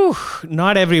 Whew,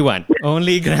 not everyone.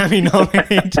 Only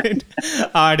Grammy-nominated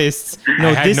artists know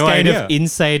I had this no kind idea. of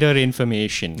insider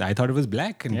information. I thought it was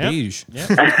black and Yep. beige.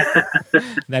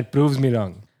 That proves me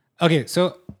wrong. Okay,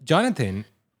 so Jonathan,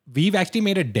 we've actually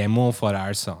made a demo for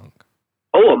our song.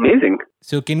 Oh, amazing.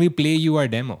 So can we play you our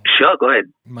demo? Sure, go ahead.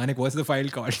 Manik, what's the file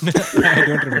called? I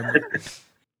don't remember.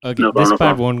 Okay, No problem, this no part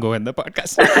problem. won't go in the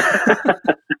podcast.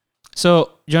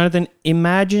 So, Jonathan,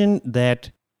 imagine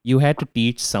that you had to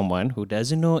teach someone who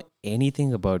doesn't know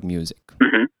anything about music.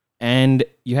 Mhm. And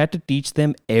you had to teach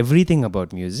them everything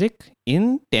about music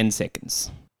in 10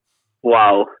 seconds.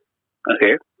 Wow.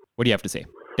 Okay. What do you have to say?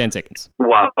 10 seconds.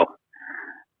 Wow.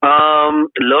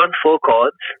 Learn 4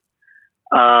 chords.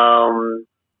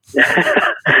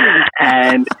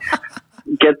 And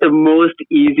get the most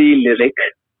easy lyric,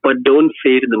 but don't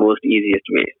say it in the most easiest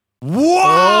way.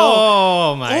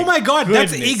 Wow! Oh my, my God,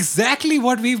 that's goodness. exactly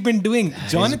what we've been doing.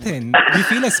 Jonathan, we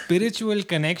feel a spiritual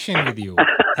connection with you.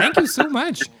 Thank you so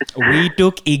much. We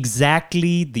took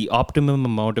exactly the optimum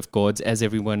amount of chords, as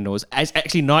everyone knows. As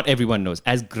actually, not everyone knows.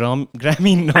 As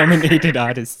Grammy-nominated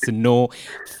artists know,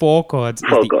 4 chords is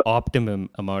 4 the chords.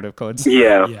 optimum amount of chords.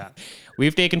 Yeah. Yeah.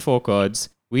 We've taken 4 chords.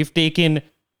 We've taken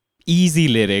easy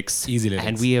lyrics. Easy lyrics.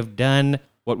 And we have done...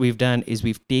 What we've done is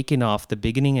we've taken off the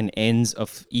beginning and ends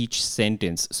of each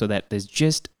sentence so that there's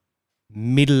just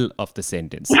middle of the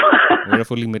sentence. We're a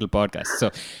fully middle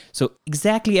podcast. So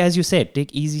exactly as you said,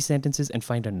 take easy sentences and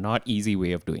find a not easy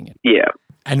way of doing it. Yeah.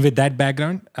 And with that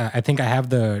background, I think I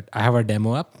have our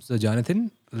demo up. So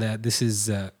Jonathan, this is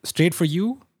straight for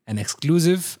you, an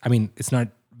exclusive. I mean, it's not,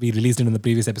 we released it in the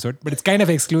previous episode, but it's kind of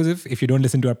exclusive if you don't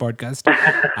listen to our podcast,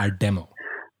 our demo.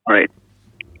 All right.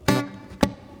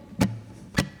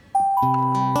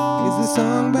 It's a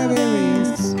song by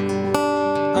various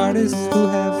artists who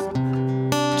have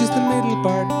just the middle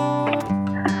part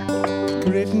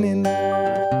written in.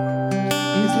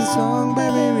 It's a song by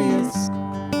various.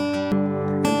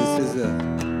 And this is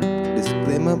a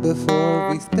disclaimer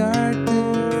before we start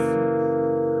this.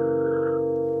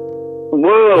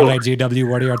 Whoa. All right, JW,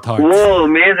 what are your thoughts? Whoa,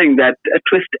 amazing. That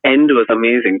twist end was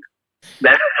amazing.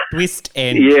 That, Twist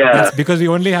end. yeah. That's because we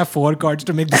only have 4 chords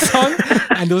to make the song,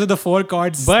 and those are the 4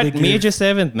 chords. they But give. major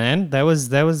 7th, man.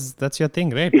 That's your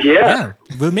thing, right? Yeah. Yeah,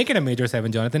 we'll make it a major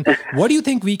 7, Jonathan. What do you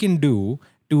think we can do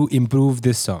to improve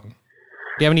this song?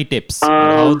 Do you have any tips on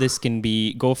how this can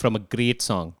go from a great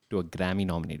song to a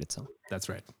Grammy-nominated song? That's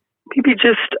right. Maybe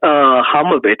just hum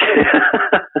a bit.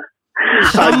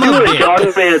 Hum do a a bit.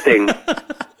 John Mayer thing.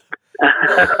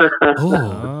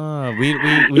 Oh,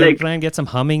 We'll Like- try and get some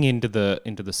humming into the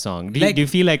song. Do Like- you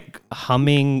feel like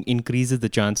humming increases the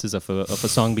chances of a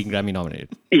song being Grammy nominated?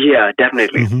 Yeah,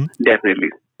 definitely. Mm-hmm. Definitely.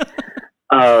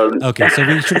 okay. So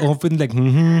we should open like. Yeah,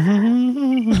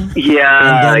 And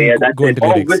then yeah, that's go it. into Or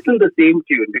lyrics. whistle the same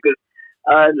tune because,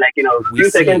 a few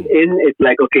Whistle. seconds in, it's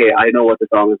like, okay, I know what the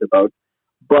song is about.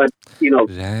 But, we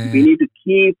Right. need to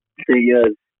keep the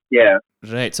ears. Yeah.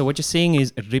 Right. So what you're saying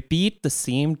is repeat the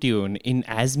same tune in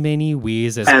as many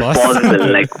ways as As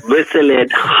possible, like whistle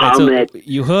it, Right, hum so it.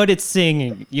 you heard it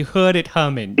singing, you heard it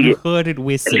humming, you heard it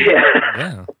whistling.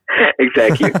 Yeah.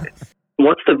 Exactly.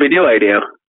 What's the video idea?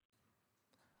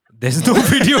 There's no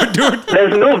video, dude.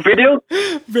 There's no video.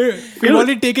 We've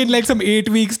only taken like some 8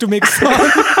 weeks to make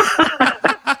song.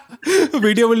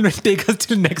 Video will take us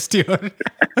till next year.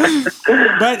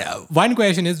 But one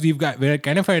question is, we're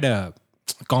kind of at a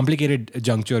complicated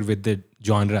juncture with the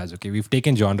genres. Okay, we've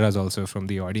taken genres also from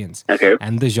the audience. Okay.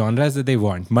 And the genres that they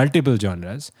want, multiple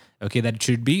genres. Okay, that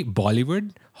should be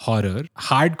Bollywood, horror,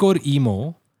 hardcore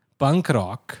emo, punk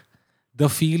rock, the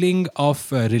feeling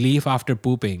of relief after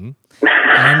pooping,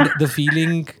 and the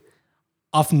feeling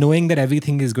of knowing that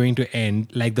everything is going to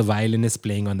end, like the violinist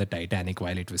playing on the Titanic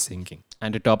while it was sinking.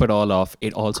 And to top it all off,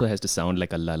 it also has to sound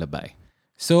like a lullaby.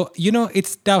 So,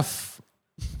 it's tough,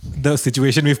 the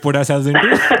situation we've put ourselves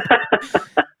into.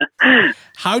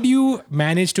 How do you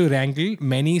manage to wrangle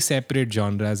many separate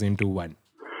genres into one?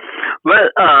 Well,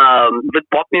 with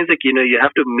pop music, you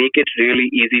have to make it really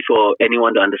easy for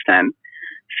anyone to understand.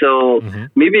 So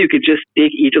maybe you could just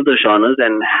take each of the genres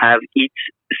and have each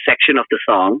section of the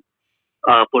song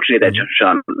portray that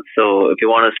genre. So if you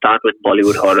want to start with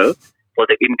Bollywood horror for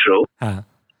the intro,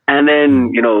 and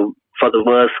then, for the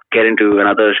verse, get into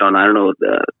another genre, I don't know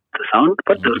the sound,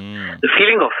 but the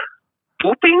feeling of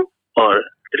pooping or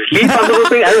relief after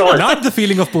pooping, I don't know. Not the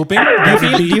feeling of pooping.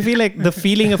 Do you feel like the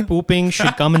feeling of pooping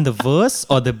should come in the verse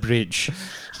or the bridge?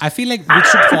 I feel like it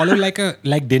should follow like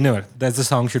dinner. That's the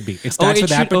song should be. It starts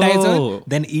with appetizer,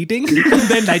 then eating,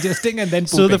 then digesting, and then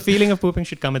pooping. So the feeling of pooping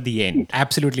should come at the end.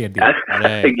 Absolutely at the end.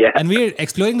 Right. Yeah. And we're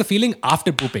exploring the feeling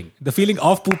after pooping. The feeling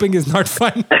of pooping is not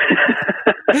fun.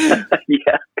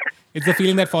 Yeah. It's the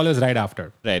feeling that follows right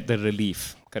after. Right, the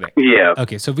relief. Correct. Yeah.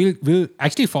 Okay, so we'll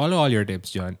actually follow all your tips,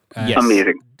 John. Yes.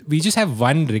 Amazing. We just have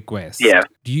one request. Yeah.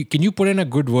 Can you put in a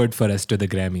good word for us to the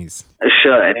Grammys?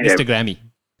 Sure. Anytime. Mr. Grammy.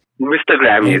 Mr.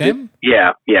 Grammy. Anytime?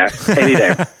 Yeah.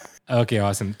 Anytime. Okay,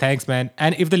 awesome. Thanks, man.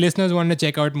 And if the listeners want to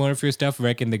check out more of your stuff,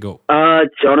 where can they go?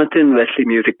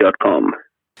 JonathanWesleyMusic.com.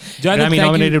 Jonathan,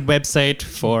 Grammy-nominated website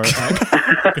for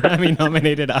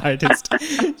Grammy-nominated artist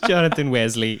Jonathan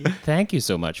Wesley. Thank you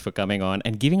so much for coming on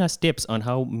and giving us tips on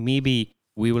how maybe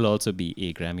we will also be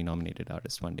a Grammy-nominated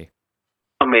artist one day.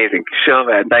 Amazing. Sure,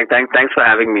 man. Thanks for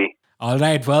having me. All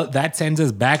right, well, that sends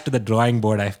us back to the drawing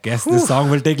board. I guess the song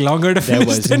will take longer to finish. There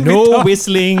was than we no thought.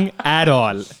 whistling at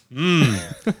all.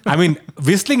 I mean,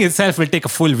 whistling itself will take a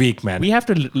full week, man. We have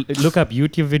to look up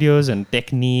YouTube videos and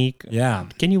technique. Yeah.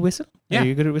 Can you whistle? Yeah. Are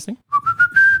you good at whistling?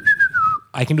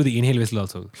 I can do the inhale whistle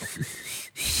also.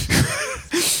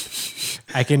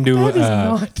 I can do.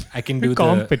 I can do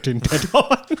competent at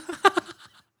all.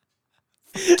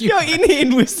 Your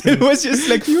inhale whistle was just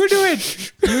like, you do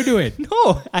it. You do it.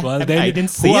 No, Well, then I didn't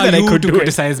say who are that I you could to do it.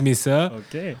 criticize me, sir?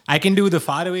 Okay. I can do the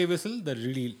faraway whistle, the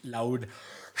really loud.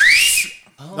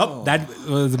 Nope, that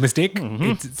was a mistake.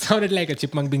 It sounded like a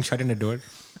chipmunk being shut in a door.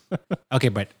 Okay,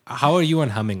 but how are you on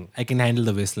humming? I can handle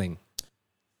the whistling.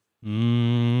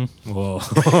 Whoa,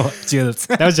 chills.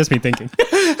 That was just me thinking.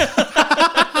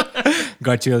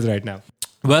 Got chills right now.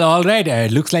 Well, all right.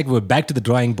 Looks like we're back to the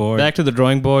drawing board. Back to the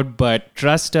drawing board, but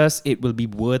trust us, it will be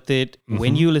worth it.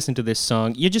 When you listen to this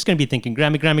song, you're just going to be thinking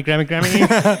Grammy.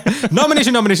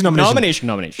 Nomination.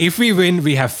 Nomination. If we win,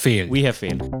 we have failed. We have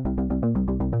failed.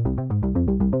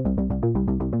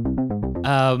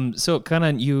 So,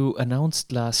 Kanan, you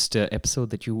announced last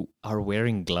episode that you are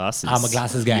wearing glasses. I'm a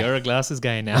glasses guy. You're a glasses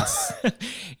guy now.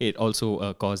 It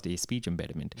also caused a speech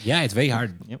impediment. Yeah, it's very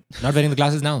hard. Yep. Not wearing the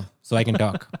glasses now, so I can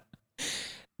talk.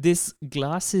 This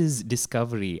glasses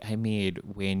discovery I made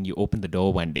when you opened the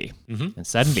door one day. And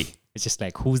suddenly, it's just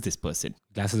like, who's this person?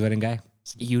 Glasses wearing guy.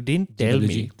 You didn't tell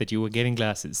me GWG. that you were getting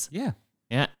glasses. Yeah.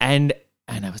 Yeah. And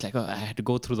I was like, oh, I had to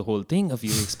go through the whole thing of you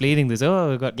explaining this.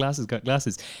 Oh, I got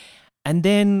glasses. And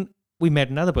then we met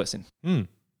another person.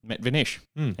 Met Vinesh.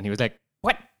 And he was like,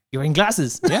 what? You're wearing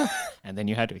glasses? Yeah. And then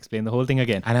you had to explain the whole thing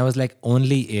again. And I was like,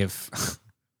 only if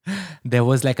there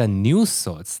was like a news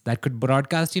source that could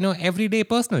broadcast, everyday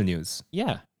personal news.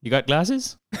 Yeah. You got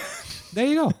glasses? There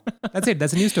you go. That's it.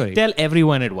 That's a news story. Tell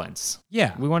everyone at once.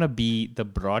 Yeah. We want to be the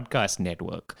broadcast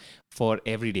network for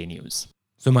everyday news.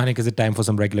 So, Manik, is it time for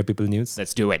some regular people news?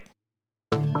 Let's do it.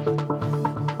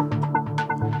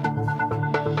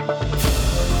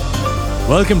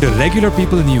 Welcome to Regular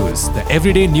People News, the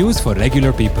everyday news for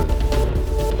regular people.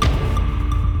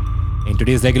 In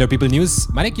today's Regular People News,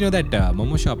 Manik, you know that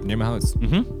Momo shop near my house?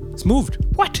 It's moved.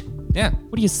 What? Yeah.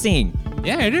 What are you saying?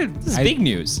 Yeah, I did. This is big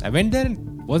news. I went there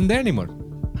and wasn't there anymore.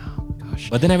 Oh, gosh.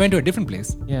 But then I went to a different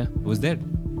place. Yeah. Who was there?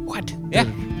 What? Yeah.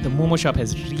 The Momo shop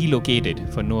has relocated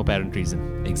for no apparent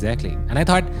reason. Exactly. And I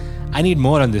thought I need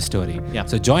more on this story. Yeah.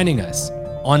 So joining us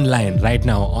online right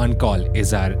now on call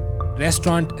is our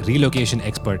restaurant relocation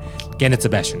expert, Kenneth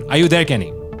Sebastian. Are you there, Kenny?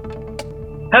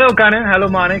 Hello, Kanan. Hello,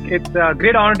 Manik. It's a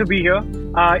great honor to be here.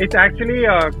 It's actually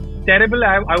terrible.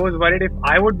 I was worried if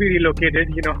I would be relocated,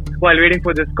 while waiting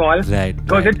for this call. Right.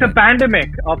 Because it's a pandemic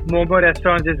of Momo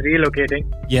restaurants just relocating.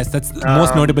 Yes, that's the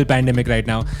most notable pandemic right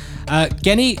now.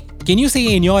 Kenny, can you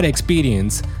say in your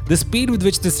experience, the speed with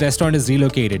which this restaurant is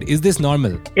relocated, is this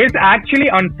normal? It's actually,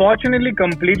 unfortunately,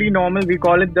 completely normal. We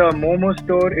call it the Momo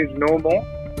store is no more.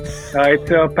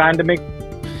 It's a pandemic.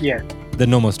 Yes. The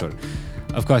Nomo store.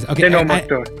 Of course. Okay. The Nomo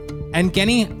store. And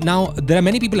Kenny, now there are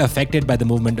many people affected by the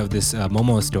movement of this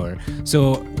Momo store.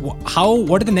 So,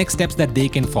 what are the next steps that they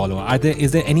can follow?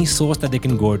 Is there any source that they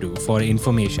can go to for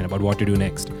information about what to do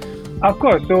next? Of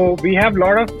course. So we have a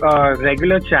lot of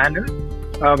regular channels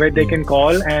where they can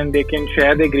call and they can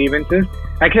share their grievances.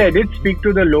 Actually, I did speak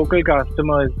to the local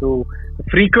customers who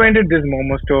frequented this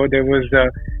Momo store. There was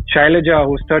Shailaja,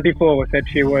 who's 34, said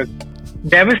she was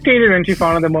devastated when she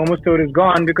found out the Momo store is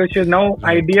gone because she has no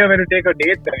idea where to take her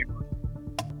dates anymore.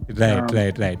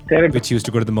 Right. Terrible. Which she used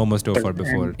to go to the Momo store for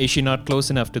before. Is she not close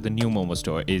enough to the new Momo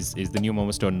store? Is the new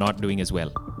Momo store not doing as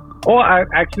well?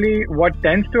 Actually, what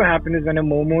tends to happen is when a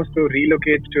Momo store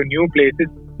relocates to a new place,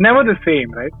 it's never the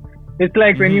same, right? It's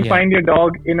like when you find your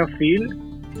dog in a field.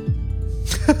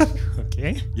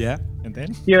 Okay. Yeah. And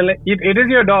then? You're like, it is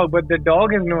your dog, but the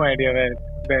dog has no idea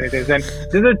where it is. And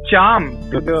there's a charm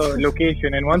to the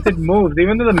location. And once it moves,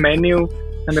 even though the menu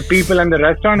and the people and the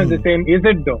restaurant is the same, is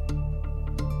it though?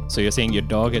 So you're saying your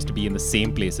dog has to be in the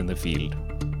same place in the field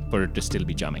for it to still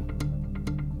be charming?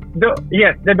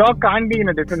 Yes, the dog can't be in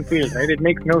a different field, right? It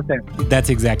makes no sense. That's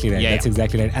exactly right.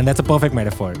 Exactly right. And that's a perfect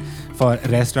metaphor for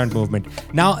restaurant movement.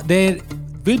 Now, there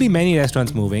will be many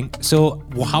restaurants moving. So,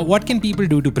 what can people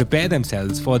do to prepare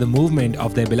themselves for the movement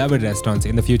of their beloved restaurants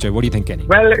in the future? What do you think, Kenny?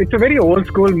 Well, it's a very old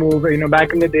school move.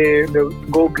 Back in the day, the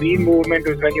Go Green movement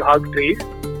was when you hug trees.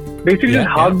 Basically, just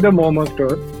hug the Momo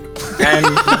store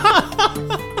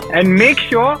and make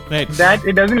sure that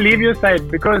it doesn't leave your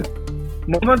side because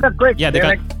Momos are quick. Yeah,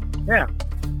 Yeah.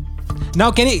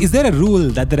 Now, Kenny, is there a rule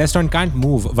that the restaurant can't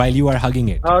move while you are hugging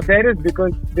it? There is,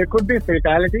 because there could be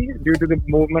fatality due to the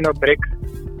movement of bricks.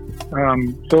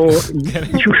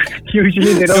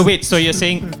 Usually they don't. So you're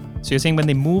saying when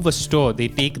they move a store, they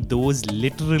take those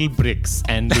literal bricks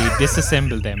and they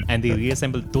disassemble them and they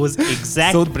reassemble those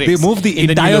exact bricks. They move the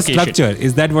entire structure.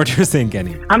 Is that what you're saying,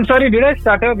 Kenny? I'm sorry, did I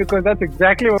stutter? Because that's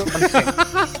exactly what I'm saying.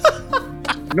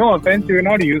 No offense, we're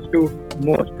not used to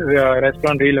most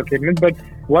restaurant relocations, but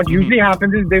what usually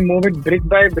happens is they move it brick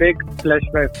by brick, flesh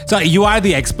by flesh. So you are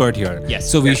the expert here.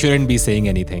 Yes. So we shouldn't be saying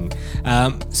anything.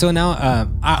 So now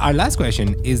our last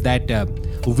question is that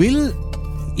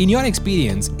in your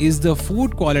experience, is the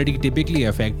food quality typically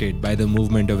affected by the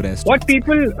movement of restaurants? What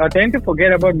people tend to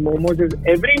forget about momos is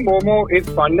every momo is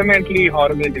fundamentally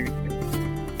horrible to eat.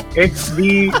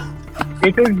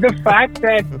 It is the fact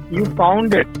that you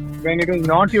found it when it was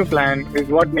not your plan is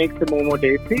what makes the momo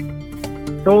tasty.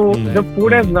 So the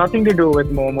food has nothing to do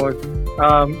with momos,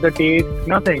 the taste,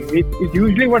 nothing. It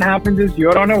usually what happens is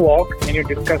you're on a walk and you're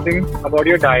discussing about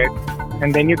your diet,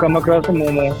 and then you come across a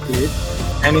momo place,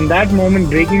 and in that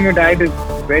moment breaking your diet is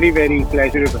very, very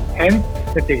pleasurable, hence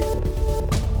the taste.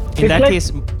 In that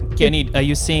case, Kenny, are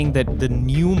you saying that the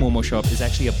new Momo shop is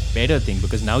actually a better thing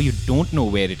because now you don't know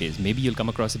where it is? Maybe you'll come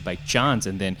across it by chance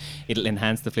and then it'll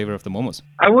enhance the flavor of the momos.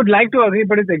 I would like to agree,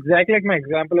 but it's exactly like my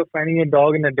example of finding a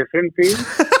dog in a different field.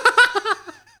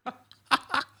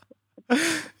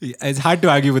 It's hard to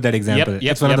argue with that example.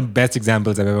 Yep, it's one of the best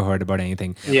examples I've ever heard about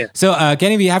anything. Yeah. So,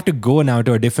 Kenny, we have to go now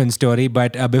to a different story.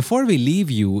 But before we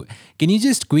leave you, can you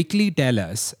just quickly tell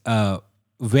us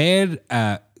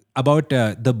about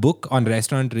the book on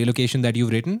restaurant relocation that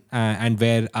you've written and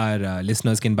where our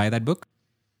listeners can buy that book?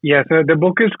 Yeah, so the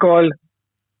book is called...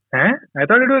 I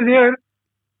thought it was here.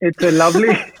 It's a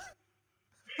lovely...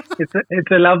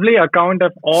 it's a lovely account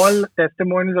of all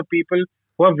testimonies of people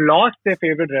who have lost their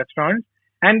favorite restaurants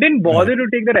and didn't bother to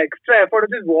take that extra effort of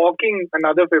just walking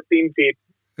another 15 feet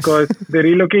because the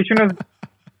relocation was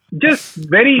just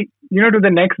very, to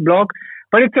the next block.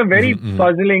 But it's a very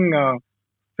puzzling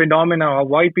phenomena of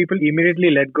why people immediately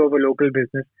let go of a local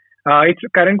business. It's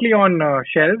currently on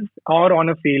shelves or on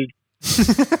a field.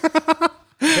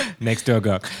 Next to a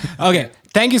girl. Okay.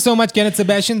 Thank you so much, Kenneth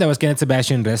Sebastian. That was Kenneth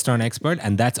Sebastian, restaurant expert.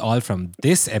 And that's all from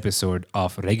this episode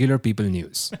of Regular People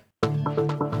News.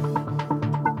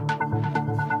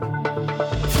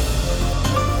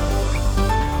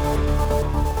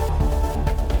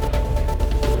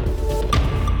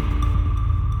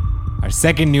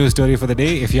 second news story for the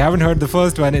day. If you haven't heard the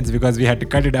first one, it's because we had to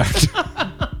cut it out.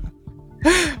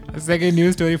 The second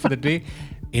news story for the day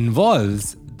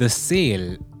involves the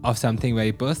sale of something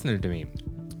very personal to me.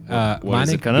 What is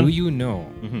Manik, it, Karan? do you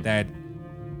know that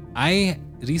I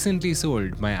recently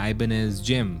sold my Ibanez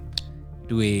gem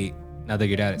to another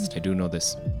guitarist? I do know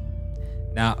this.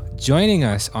 Now, joining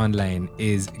us online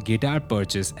is guitar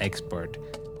purchase expert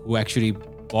who actually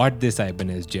bought this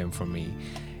Ibanez gem for me,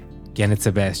 Kenneth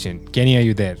Sebastian. Kenny, are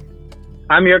you there?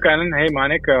 I'm here, Kanan. Hey,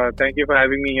 Manik. Thank you for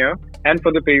having me here and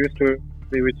for the previous story,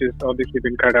 which is obviously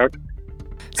been cut out.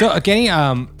 So, Kenny,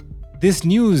 this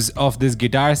news of this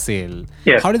guitar sale,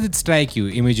 Yes. how did it strike you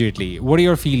immediately? What are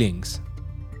your feelings?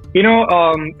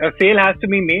 A sale has to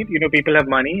be made. People have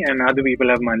money and other people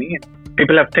have money.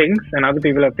 People have things and other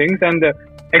people have things. And the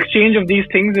exchange of these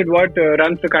things is what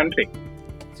runs the country.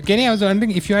 So, Kenny, I was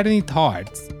wondering if you had any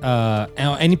thoughts,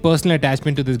 any personal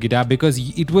attachment to this guitar, because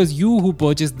it was you who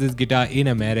purchased this guitar in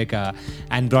America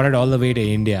and brought it all the way to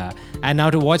India. And now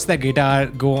to watch that guitar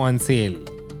go on sale,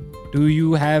 do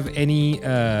you have any,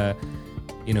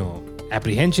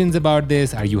 apprehensions about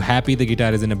this? Are you happy the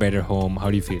guitar is in a better home? How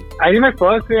do you feel? I think my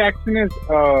first reaction is,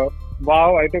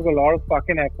 wow, I took a lot of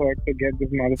fucking effort to get this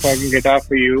motherfucking guitar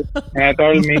for you. And I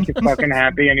thought it'll make you fucking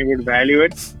happy and you would value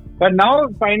it. But now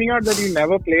finding out that you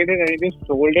never played it and you just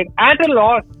sold it at a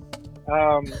loss,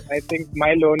 I think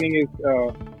my learning is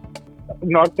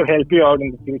not to help you out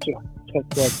in the future.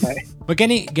 That's why. But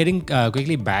Kenny, getting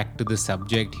quickly back to the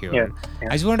subject here, Yeah.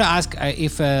 I just want to ask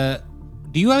if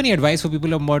do you have any advice for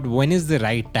people about when is the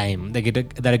right time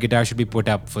that a guitar should be put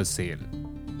up for sale?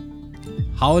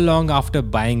 How long after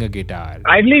buying a guitar?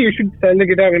 Ideally, you should sell the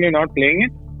guitar when you're not playing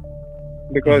it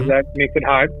because that makes it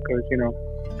hard because,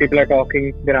 people are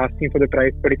talking, they're asking for the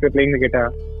price, but if you're playing the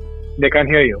guitar, they can't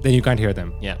hear you. Then you can't hear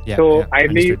them. Yeah. So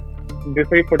ideally, understood.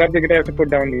 before you put up the guitar, you have to put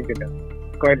down the guitar.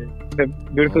 Quite the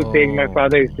beautiful saying my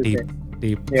father used to say.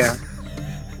 Deep. Yeah.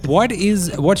 What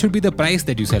should be the price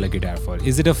that you sell a guitar for?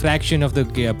 Is it a fraction of the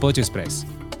purchase price?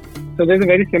 So there's a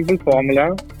very simple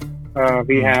formula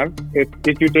we have.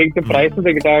 If you take the price of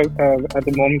the guitar at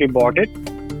the moment you bought it,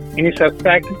 and you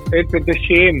subtract it with the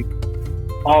shame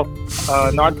of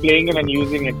not playing it and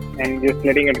using it and just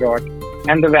letting it rot,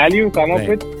 and the value you come up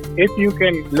with, if you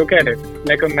can look at it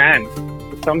like a man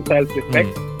with some self-respect,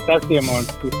 that's the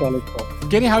amount you sell it for.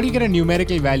 Kenny, how do you get a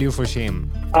numerical value for shame?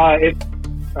 It's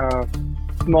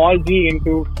small g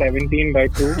into 17 by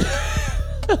 2.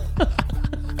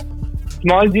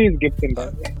 Small g is Gibson, by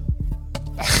the way.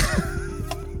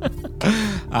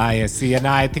 Yes. See, and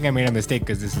I think I made a mistake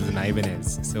because this is an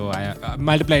Ibanez. So I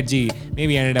multiplied G,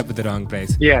 maybe ended up with the wrong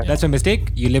price. Yeah. That's a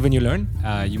mistake. You live and you learn.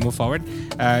 You move forward.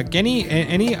 Kenny,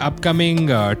 any upcoming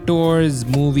tours,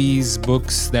 movies,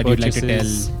 books that you'd like to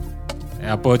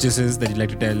tell, purchases that you'd like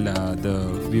to tell the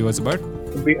viewers about?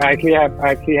 We actually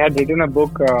had written a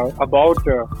book about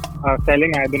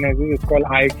selling Ibanezes. It's called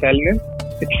I Sellness.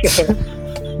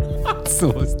 It's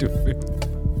So stupid.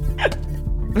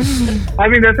 I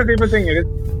mean, that's what people think. It is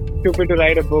stupid to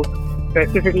write a book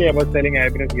specifically about selling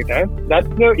Ibanez guitars. That's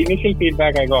the initial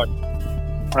feedback I got.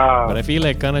 But I feel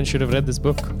like Kanan should have read this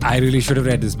book. I really should have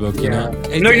read this book, you know.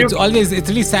 It's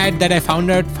really sad that I found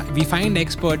out we find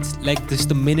experts like this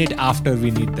the minute after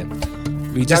we need them.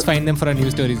 We just find them for our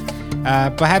news stories.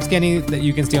 Perhaps, Kenny,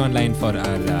 you can stay online for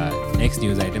our next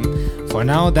news item. For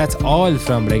now, that's all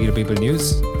from Regular People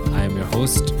News. I am your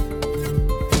host.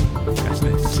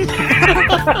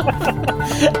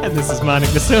 And this is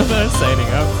Manik Da Silva signing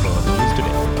out for the news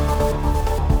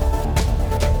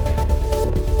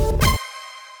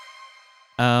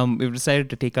today. We've decided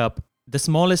to take up the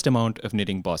smallest amount of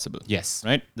knitting possible. Yes.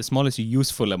 Right? The smallest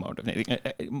useful amount of knitting.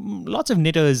 Lots of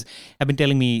knitters have been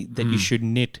telling me that you should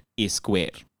knit a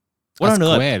square. What on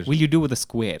earth will you do with a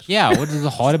square? Yeah, what is a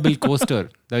horrible coaster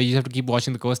that you have to keep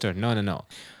watching the coaster? No.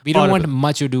 We don't want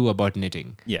much ado about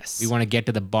knitting. Yes. We want to get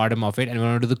to the bottom of it and we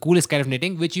want to do the coolest kind of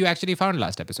knitting, which you actually found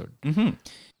last episode.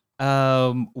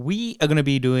 Mm-hmm. We are going to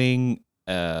be doing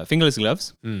fingerless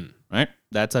gloves. Right?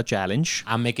 That's our challenge.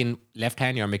 I'm making left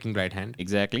hand, you're making right hand.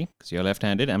 Exactly. Because you're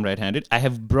left-handed, I'm right-handed. I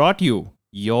have brought you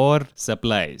your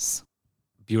supplies.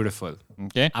 Beautiful.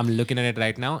 Okay. I'm looking at it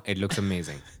right now. It looks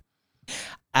amazing.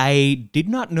 I did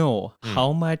not know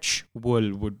how much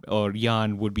wool or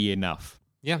yarn would be enough.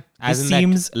 Yeah. This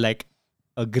seems like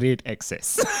a great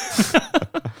excess.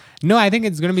 No, I think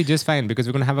it's going to be just fine because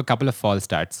we're going to have a couple of false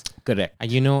starts. Correct.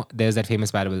 And you know, there's that famous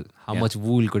parable. How much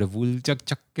wool could a woolchuck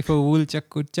chuck if a woolchuck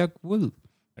could chuck wool?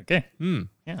 Okay.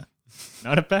 Yeah.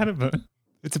 Not a parable.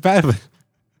 It's a parable.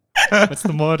 What's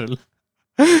the moral?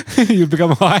 You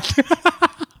become what?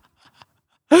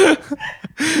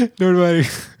 Don't worry.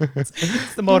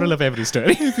 It's the moral of every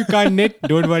story. If you can't knit,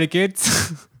 don't worry,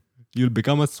 kids. You'll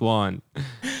become a swan.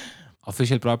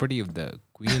 Official property of the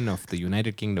Queen of the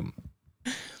United Kingdom.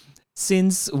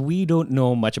 Since we don't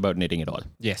know much about knitting at all.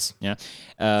 Yes. Yeah.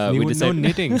 We would know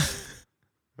knitting.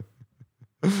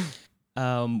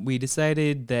 We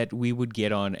decided that we would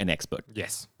get on an expert.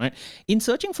 Yes. Right. In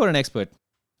searching for an expert,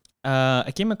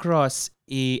 I came across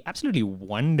a absolutely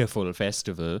wonderful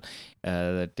festival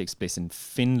that takes place in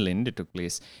Finland. It took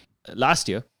place last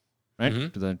year, right?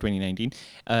 2019,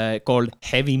 called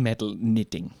Heavy Metal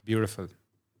Knitting. Beautiful.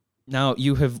 Now,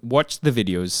 you have watched the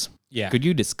videos. Yeah. Could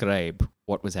you describe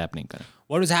what was happening, Karan?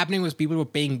 What was happening was people were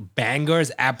playing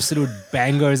bangers, absolute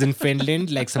bangers in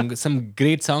Finland, like some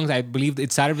great songs. I believe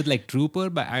it started with like Trooper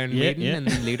by Iron Maiden, and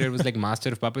then later it was like Master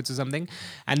of Puppets or something.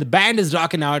 And the band is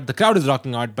rocking out, the crowd is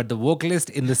rocking out, but the vocalist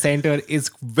in the center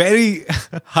is very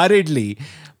hurriedly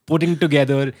putting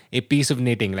together a piece of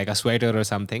knitting, like a sweater or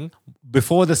something,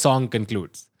 before the song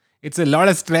concludes. It's a lot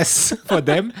of stress for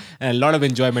them and a lot of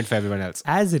enjoyment for everyone else.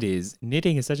 As it is,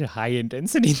 knitting is such a high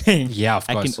intensity thing. Yeah, of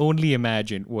course. I can only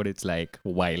imagine what it's like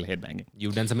while headbanging.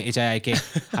 You've done some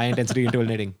HIIK, high intensity interval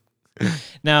knitting.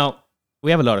 Now,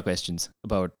 we have a lot of questions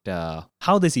about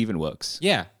how this even works.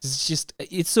 Yeah.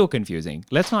 It's so confusing.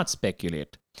 Let's not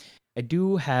speculate. I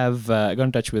do have, I got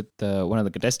in touch with one of the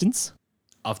contestants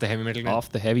of the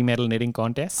heavy metal knitting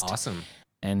contest. Awesome.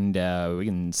 And we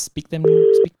can speak to them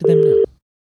now.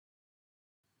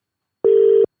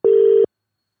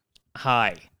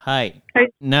 Hi.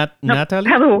 Natalie?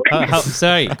 Hello.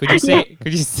 Sorry, could you say,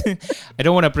 I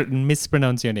don't want to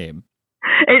mispronounce your name.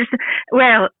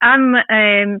 I'm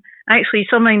actually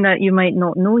something that you might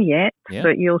not know yet,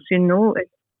 but you'll soon know.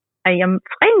 I am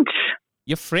French.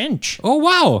 You're French? Oh,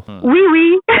 wow. Oui,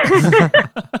 oui.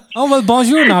 Oh, well,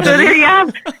 bonjour, Natalie. So there you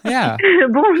have. Yeah.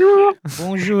 Bonjour.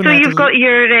 Bonjour, so Natalie.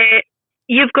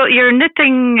 you've got your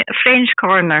knitting French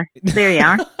corner. There you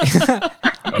are.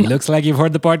 It looks like you've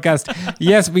heard the podcast.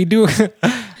 Yes, we do.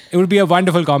 It would be a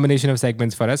wonderful combination of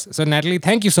segments for us. So, Natalie,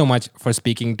 thank you so much for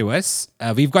speaking to us.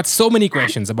 We've got so many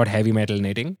questions about heavy metal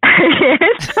knitting.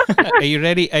 Yes. Are you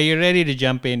ready to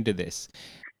jump into this?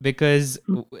 Because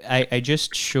I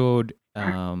just showed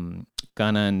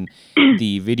Kanan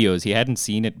the videos. He hadn't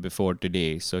seen it before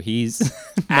today, so he's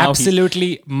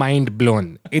absolutely mind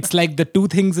blown. It's like the two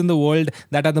things in the world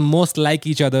that are the most like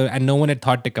each other, and no one had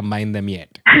thought to combine them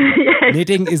yet. Yes.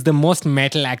 Knitting is the most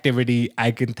metal activity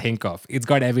I can think of. It's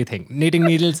got everything. Knitting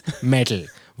needles, metal.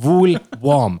 Wool,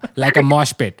 warm, like a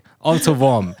mosh pit, also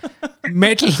warm.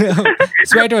 Metal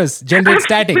sweaters generate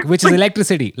static, which is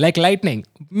electricity, like lightning.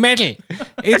 Metal.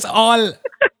 It's all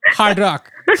hard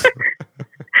rock.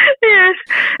 Yes,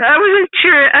 I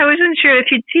wasn't sure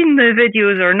if you'd seen the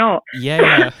videos or not.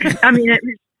 Yeah. I mean,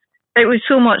 it was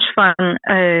so much fun.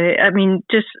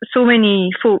 Just so many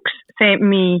folks sent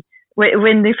me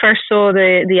when they first saw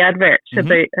the adverts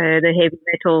about the Heavy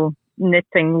Metal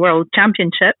Knitting World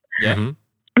Championship. Yeah. Mm-hmm.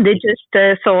 They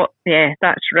just thought, yeah,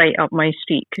 that's right up my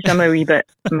street, because I'm a wee bit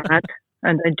mad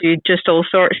and I do just all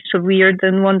sorts of weird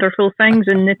and wonderful things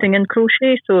in knitting and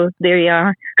crochet. So there you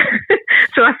are.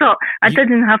 So I thought I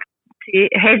didn't have to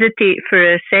hesitate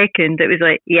for a second. It was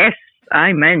like, yes,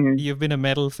 I'm in. You've been a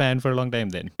metal fan for a long time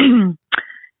then.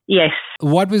 Yes.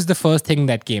 What was the first thing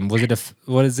that came? Was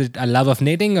it a love of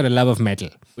knitting or a love of metal?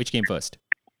 Which came first?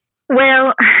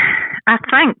 Well, I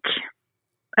think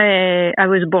I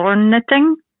was born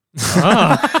knitting.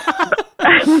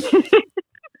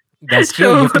 That's true.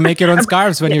 You have to make your own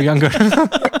scarves when you're younger.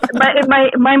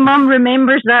 my mum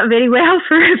remembers that very well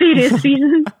for various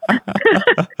reasons.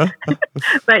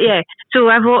 But yeah, so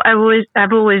I've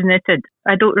always knitted.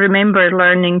 I don't remember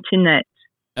learning to knit.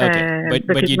 Okay,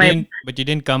 but you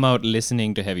didn't come out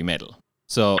listening to heavy metal.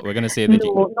 So we're gonna say that.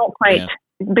 No, not quite. Yeah.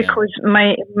 Because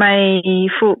my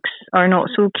folks are not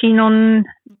so keen on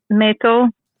metal.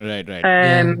 Right.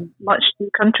 Much to the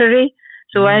contrary.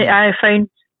 So I found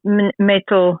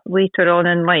metal later on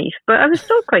in life, but I was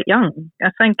still quite young. I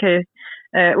think,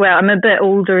 I'm a bit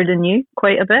older than you,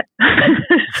 quite a bit.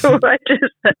 So I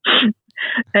just,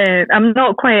 I'm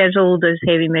not quite as old as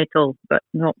heavy metal, but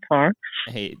not far.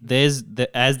 Hey,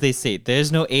 as they say,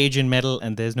 there's no age in metal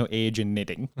and there's no age in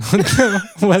knitting.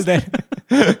 Well, there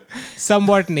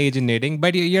somewhat an age in knitting,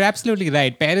 but you're absolutely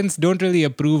right. Parents don't really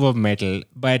approve of metal,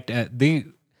 but they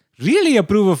really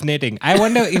approve of knitting. I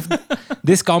wonder if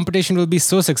this competition will be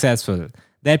so successful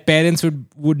that parents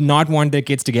would not want their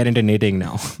kids to get into knitting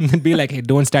now. They'd be like, hey,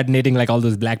 don't start knitting like all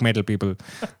those black metal people.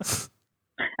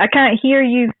 I can't hear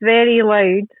you very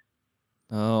loud.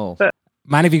 Oh. But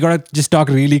man, if we gotta just talk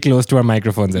really close to our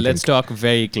microphones. Let's talk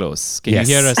very close. Can you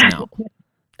hear us now?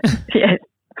 Yes.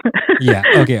 Yeah.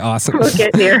 Okay. Awesome. We'll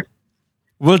get there.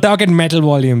 We'll talk in metal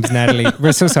volumes, Natalie.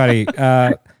 We're so sorry.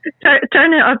 Turn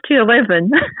it up to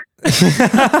 11.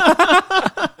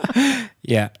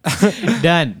 Yeah.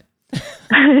 Done.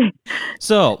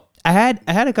 So I had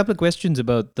a couple of questions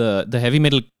about the heavy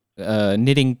metal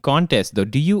knitting contest though.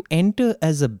 Do you enter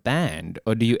as a band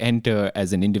or do you enter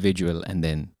as an individual and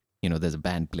then there's a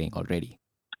band playing already?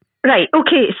 Right.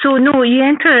 Okay. So no, you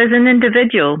enter as an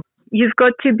individual. You've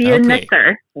got to be a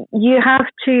knitter. You have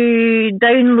to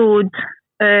download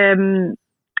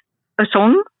a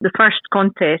song. The first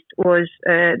contest was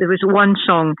there was one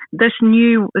song. This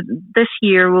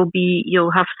year will be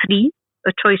you'll have three,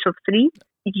 a choice of three.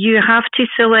 You have to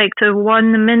select a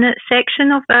 1 minute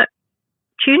section of that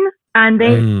tune, and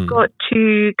then you've got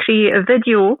to create a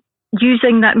video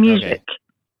using that music. Okay.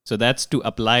 So that's to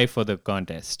apply for the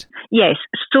contest. Yes.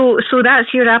 So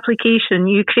that's your application.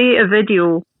 You create a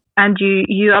video and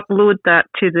you upload that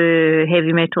to the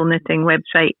Heavy Metal Knitting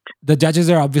website. The judges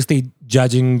are obviously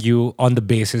judging you on the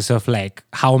basis of like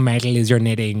how metal is your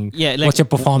knitting. Yeah, like, what's your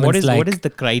performance like? What is the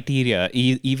criteria?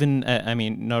 Even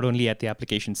not only at the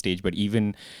application stage, but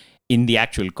even in the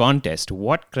actual contest,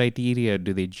 what criteria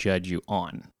do they judge you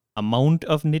on? Amount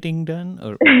of knitting done,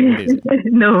 or what is it?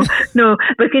 No,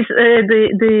 because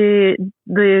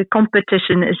the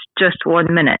competition is just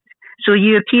 1 minute. So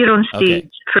you appear on stage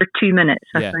for 2 minutes,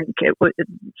 I think.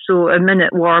 So a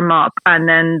minute warm up, and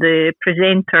then the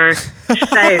presenter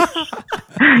shouts.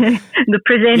 The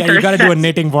presenter. Yeah, you got to do a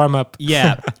knitting warm up.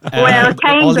 Yeah. Well,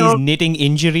 kind all of. these knitting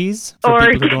injuries for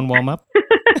people who don't warm up.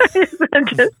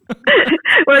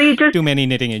 Well, you just too many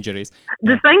knitting injuries.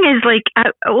 The thing is, like,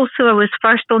 I was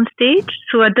first on stage,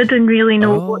 so I didn't really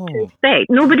know what to expect.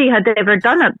 Nobody had ever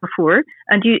done it before,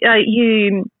 and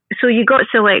so you got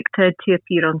selected to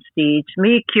appear on stage,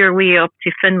 make your way up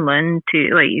to Finland,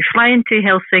 you fly into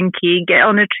Helsinki, get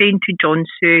on a train to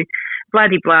Joensuu, blah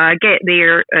de blah, get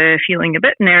there feeling a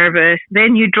bit nervous,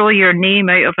 then you draw your name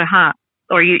out of a hat,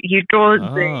 or you draw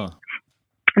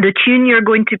the tune you're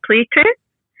going to play to.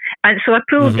 And so I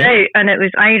pulled out, and it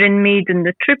was Iron Maiden,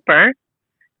 The Trooper.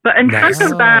 But in front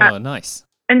of that,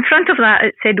 in front of that,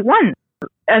 it said one,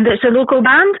 and it's a local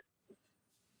band.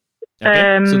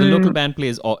 Okay. So the local band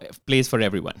plays for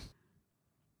everyone.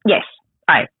 Yes,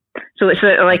 aye. So it's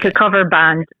like a cover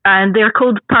band, and they're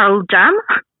called Pearl Jam,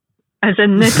 as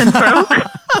in knit and pearl.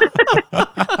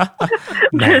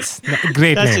 Nice,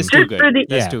 great That's name. just too good.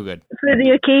 That's too good for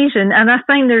the occasion. And I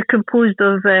think they're composed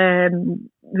of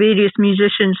various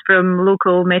musicians from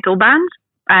local metal bands.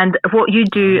 And what you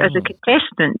do as a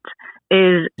contestant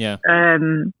is,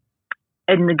 in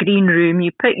the green room,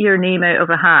 you pick your name out of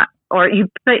a hat, or you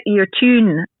pick your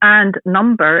tune and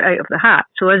number out of the hat.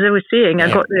 So as I was saying,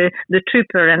 I got the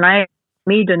Trooper, and I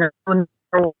made an own,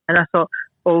 and I thought,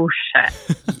 oh shit.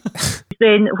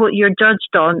 Then what you're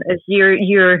judged on is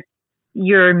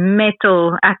your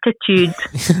metal attitude,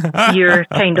 your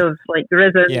kind of like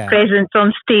rhythm, presence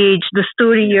on stage, the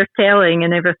story you're telling,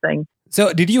 and everything.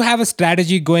 So did you have a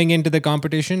strategy going into the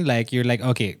competition? Like you're like,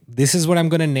 okay, this is what I'm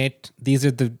going to knit. These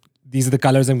are the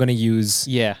colors I'm going to use.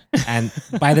 Yeah. And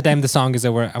by the time the song is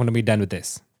over, I'm going to be done with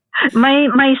this.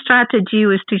 My strategy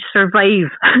was to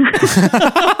survive.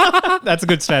 That's a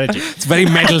good strategy. It's very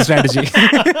metal strategy.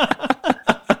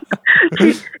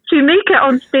 to make it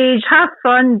on stage, have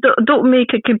fun. Don't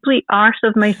make a complete arse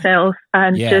of myself,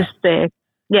 and just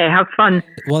have fun.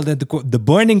 Well, the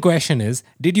burning question is,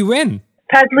 did you win?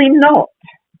 Sadly not.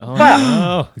 Oh, but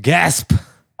no. Gasp.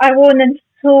 I won in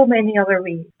so many other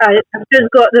ways. I've just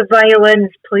got the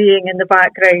violins playing in the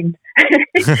background.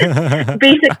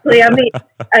 Basically,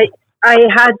 I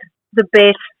had the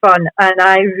best fun, and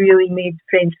I really made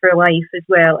friends for life as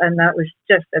well, and that was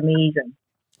just amazing.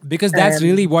 Because that's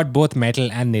really what both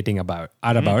metal and knitting are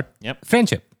about. Yep.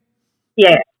 Friendship.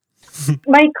 Yeah.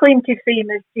 My claim to fame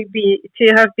is to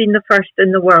have been the first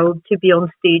in the world to be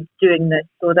on stage doing this,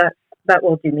 so that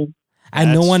will do me.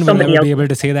 And no one will ever be able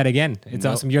to say that again. It's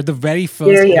awesome. You're the very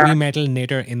first heavy metal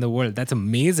knitter in the world. That's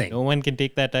amazing. No one can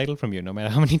take that title from you, no matter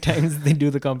how many times they do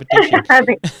the competition.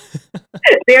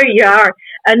 There you are.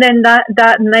 And then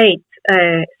that night,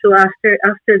 so after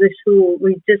the show,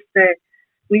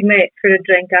 we met for a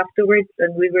drink afterwards,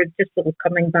 and we were just all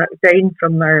coming back down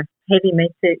from our heavy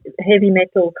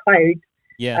metal cloud.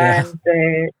 Yeah. And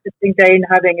sitting down,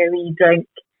 having a wee drink.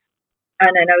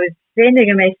 And then I was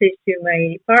sending a message to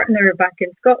my partner back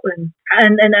in Scotland,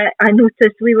 and then I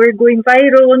noticed we were going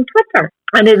viral on Twitter,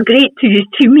 and it's great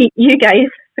to meet you guys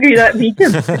through that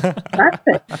medium. That's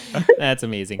it. That's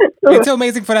amazing. It's so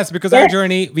amazing for us because our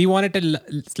journey, we wanted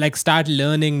to start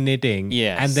learning knitting,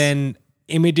 and then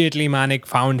immediately Manik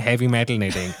found heavy metal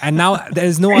knitting. And now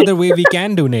there's no other way we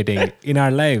can do knitting in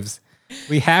our lives.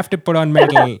 We have to put on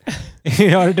metal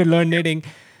in order to learn knitting.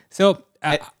 So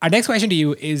our next question to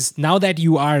you is, now that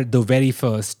you are the very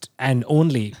first and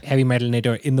only heavy metal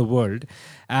knitter in the world,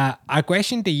 our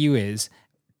question to you is,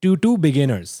 to two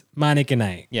beginners, Manik and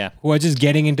I, who are just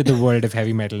getting into the world of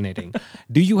heavy metal knitting,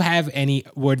 do you have any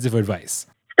words of advice?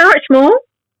 Start small.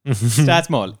 Start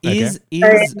small. Okay.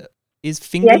 Is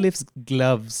Fingerlift's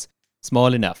gloves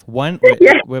small enough? We're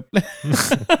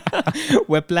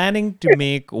planning to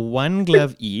make one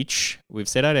glove each. We've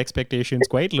set our expectations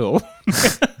quite low.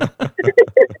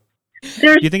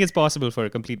 Do you think it's possible for a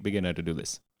complete beginner to do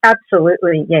this?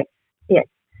 Absolutely, yes.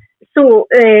 So,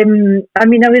 I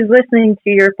was listening to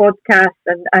your podcast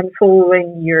and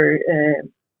following your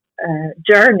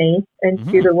journey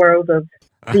into the world of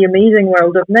the amazing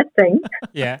world of knitting.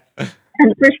 Yeah.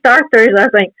 And for starters, I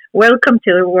think, welcome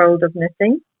to the world of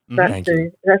knitting. That's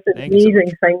an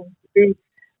amazing thing to do.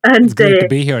 And it's great to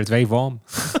be here. It's very warm.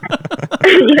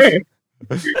 Yeah.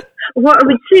 What I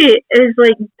would say is,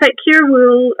 like, pick your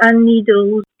wool and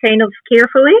needles kind of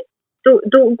carefully.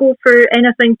 Don't go for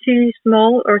anything too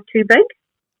small or too big.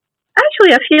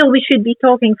 Actually, I feel we should be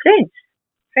talking French.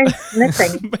 French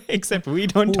knitting. Except we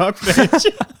don't talk French.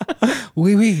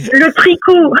 Oui. Le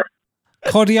tricot.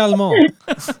 Cordialement.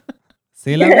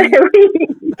 C'est la vie.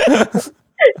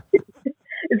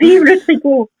 Vive le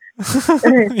tricot.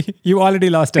 You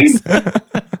already lost us.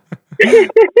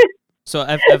 So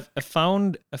I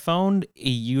found a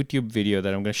YouTube video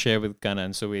that I'm going to share with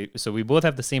Kanan. So we both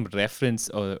have the same reference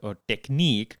or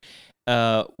technique.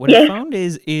 What I found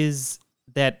is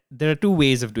that there are two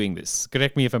ways of doing this.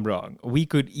 Correct me if I'm wrong. We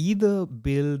could either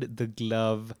build the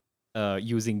glove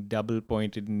using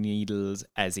double-pointed needles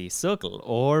as a circle,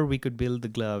 or we could build the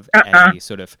glove as a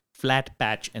sort of flat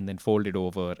patch and then fold it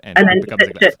over and then it becomes a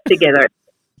stitch glove. it together.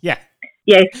 Yeah.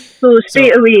 Yes. So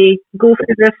straight away, go for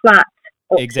the flat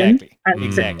option. Exactly.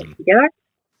 And stitch it together.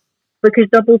 Because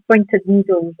double-pointed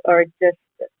needles are just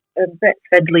a bit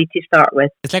fiddly to start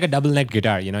with. It's like a double neck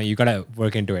guitar, you got to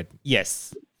work into it.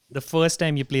 Yes. The first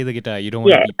time you play the guitar, you don't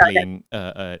want to be playing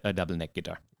a double neck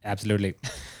guitar. Absolutely.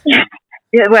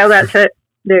 Yeah, well, that's it.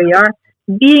 There you are.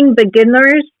 Being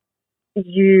beginners,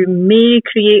 you may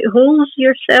create holes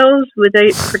yourselves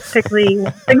without particularly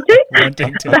wanting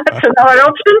to. That's another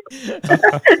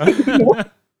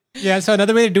option. Yeah, so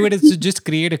another way to do it is to just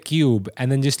create a cube and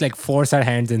then just like force our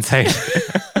hands inside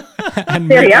and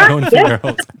make our own finger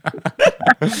holes.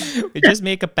 We just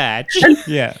make a patch.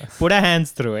 Yeah. Put our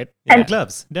hands through it. And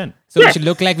gloves. Done. So it should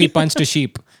look like we punched a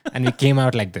sheep and we came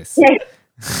out like this. Yes.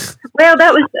 Well,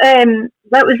 that was the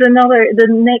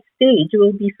next stage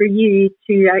will be for you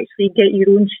to actually get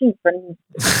your own sheep and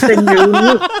spin your own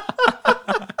wheel.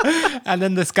 And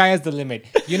then the sky is the limit.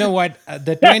 You know what?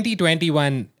 The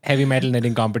 2021 heavy metal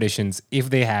knitting competitions, if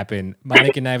they happen,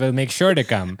 Manik and I will make sure to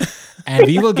come and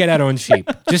we will get our own sheep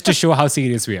just to show how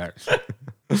serious we are.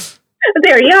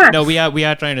 There you are. No, we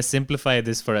are trying to simplify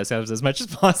this for ourselves as much as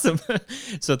possible.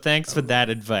 So thanks for that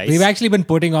advice. We've actually been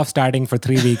putting off starting for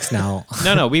 3 weeks now.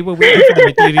 No, we were waiting for the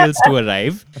materials to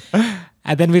arrive.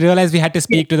 And then we realized we had to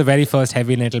speak to the very first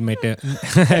heavy metal knitter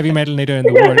in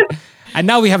the world. And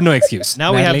now we have no excuse.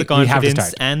 Now we have the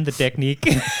confidence and the technique.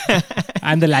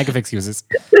 And the lack of excuses.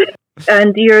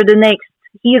 And you're the next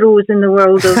heroes in the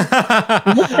world of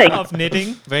knitting. Of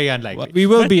knitting? Very unlikely. We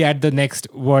will be at the next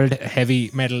World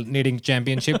Heavy Metal Knitting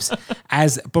Championships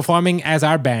as performing as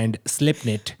our band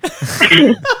Slipknit.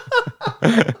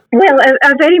 Well,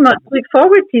 I very much look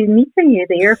forward to meeting you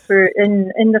there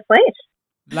in the flesh.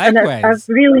 Likewise. And I've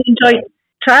really enjoyed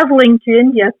travelling to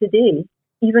India today,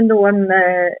 even though I'm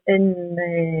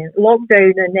in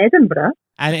lockdown in Edinburgh.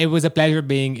 And it was a pleasure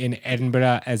being in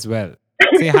Edinburgh as well.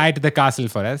 Say hi to the castle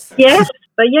for us. Yes,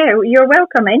 but yeah, you're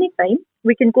welcome anytime.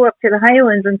 We can go up to the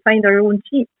Highlands and find our own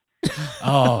sheep.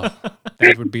 Oh,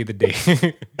 that would be the day.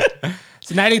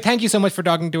 So, Natalie, thank you so much for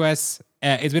talking to us.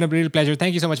 It's been a real pleasure.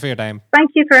 Thank you so much for your time. Thank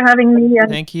you for having me. And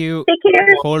thank you. Take care.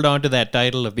 Hold on to that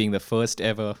title of being the first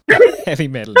ever heavy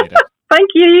metal knitter. Thank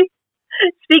you.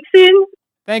 Speak soon.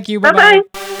 Thank you. Bye-bye.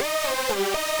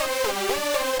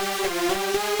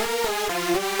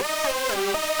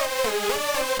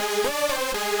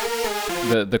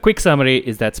 The quick summary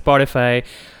is that Spotify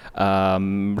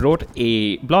wrote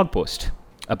a blog post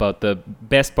about the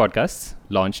best podcasts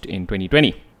launched in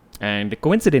 2020. And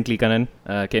coincidentally, Kenny,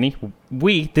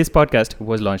 this podcast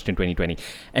was launched in 2020.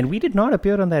 And we did not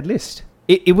appear on that list.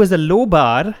 It was a low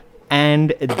bar,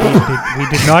 and we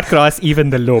did not cross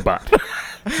even the low bar.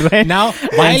 Right? Now,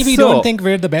 while we don't think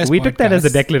we're the best we podcast, took that as a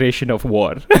declaration of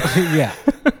war. Yeah.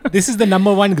 This is the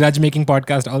number one grudge making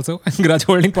podcast, also grudge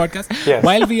holding podcast. Yes.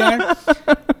 While we are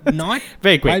not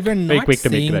Very quick. while we're Very not quick to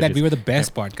make saying that grudges. we were the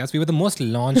best podcast, we were the most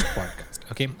launched podcast.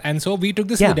 Okay, and so we took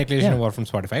this to the declaration of war from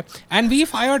Spotify, and we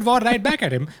fired war right back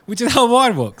at him, which is how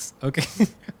war works. Okay.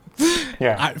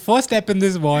 Yeah. Our first step in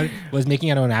this war was making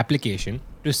our own application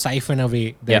to siphon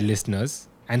away their listeners,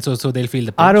 and so they'll feel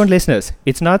the pinch. Our own listeners.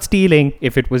 It's not stealing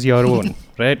if it was your own,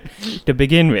 right? To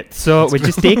begin with. So we're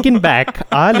just taking back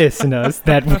our listeners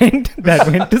that went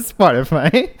to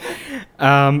Spotify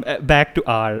back to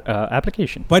our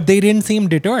application. But they didn't seem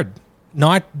deterred.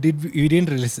 We didn't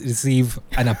receive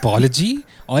an apology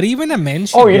or even a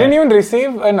mention. Oh, you didn't even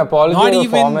receive an apology Not or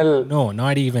even. formal... No,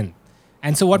 not even.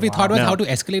 And so what we thought was how to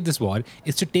escalate this war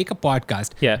is to take a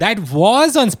podcast Yeah. that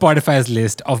was on Spotify's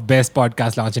list of best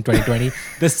podcasts launched in 2020,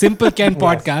 the Simple Ken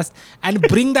podcast, and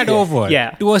bring that over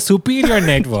to a superior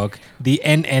network, the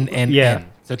NNNN. Yeah.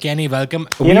 So Kenny, welcome.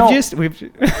 Just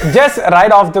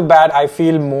right off the bat, I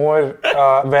feel more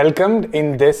welcomed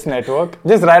in this network.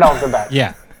 Just right off the bat.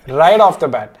 Yeah. Right off the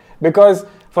bat. Because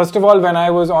first of all, when I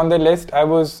was on the list, I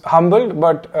was humbled,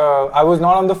 but I was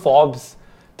not on the Forbes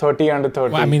 30 under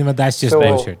 30. Well, I mean, but that's just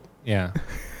bullshit. Yeah.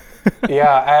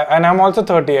 And I'm also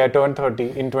 30. I turned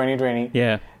 30 in 2020.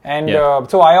 Yeah. And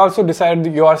so I also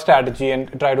decided your strategy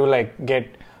and try to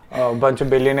get a bunch of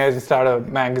billionaires and start a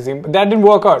magazine. But that didn't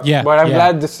work out. Yeah. But I'm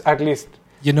glad this at least.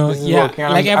 This is working.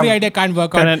 Like every idea can't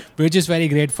work out. We're just very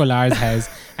grateful ours has.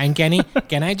 And Kenny,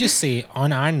 can I just say,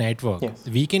 on our network,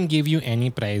 we can give you any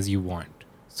prize you want.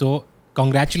 So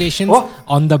congratulations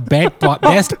on the best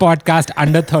podcast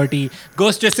under 30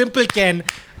 goes to Simple Ken.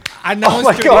 Announced oh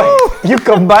my God, you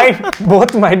combined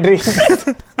both my dreams.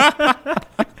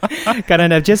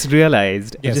 Karan, I've just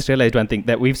realized one thing,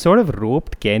 that we've sort of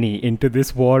roped Kenny into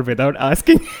this war without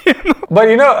asking him.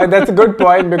 But that's a good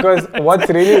point, because what's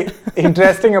really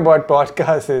interesting about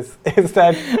podcasts is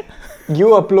that you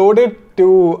upload it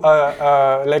to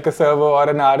like a server or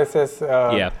an RSS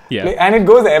and it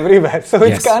goes everywhere. So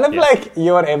it's kind of like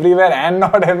you're everywhere and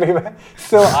not everywhere.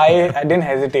 So I didn't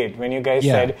hesitate when you guys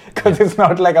said, because it's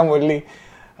not like I'm only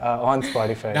on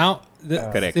Spotify. Now,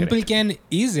 the Simple Ken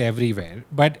is everywhere,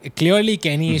 but clearly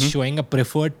Kenny is showing a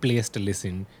preferred place to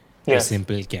listen to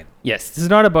Simple Ken. Yes, this is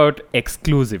not about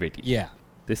exclusivity. Yeah.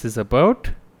 This is about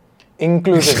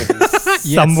inclusivity.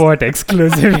 Somewhat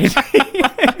exclusivity.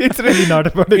 It's really not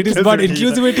about it is about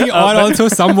inclusivity or also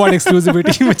somewhat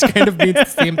exclusivity, which kind of means the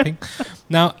same thing.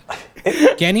 Now,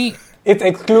 Kenny, it's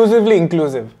exclusively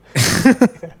inclusive.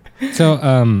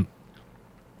 So,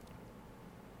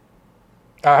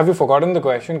 have you forgotten the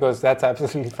question? Because that's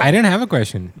absolutely fine. I didn't have a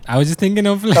question. I was just thinking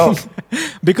of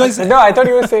because no, I thought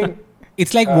you were saying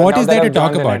it's like what is there to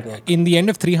talk about? In the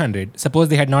end of 300, suppose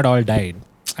they had not all died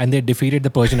and they defeated the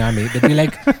Persian army, they'd be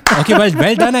like, okay,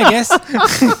 well done, I guess.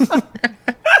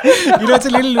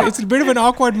 It's a bit of an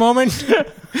awkward moment.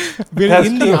 We're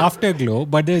in the afterglow,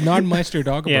 but there's not much to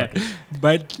talk about.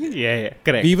 But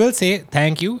correct. We will say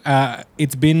thank you.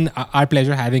 It's been our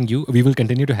pleasure having you. We will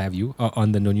continue to have you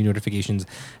on the No New Notifications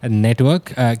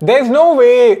network. There's no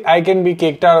way I can be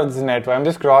kicked out of this network. I'm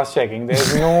just cross-checking.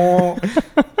 There's no...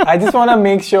 I just want to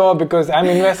make sure, because I'm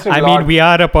invested a lot. I mean, we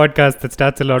are a podcast that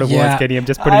starts a lot of wars, Kenny. I'm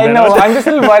just putting that out. I'm just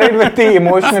a little worried with the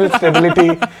emotional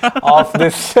stability of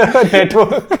this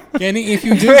network. Kenny, if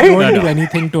you just don't do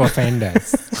anything to offend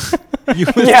us, you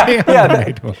will stay on the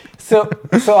network. So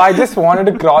I just wanted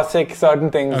to cross-check certain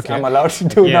things I'm allowed to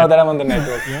do now that I'm on the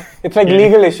network. It's like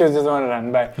legal issues just want to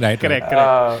run by. Right. Correct.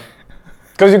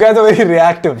 Because you guys are very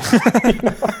reactive.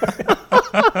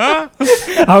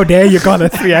 How dare you call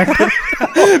us reactive?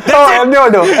 No. I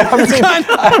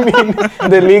mean,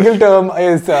 the legal term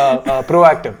is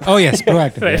proactive. Oh yes,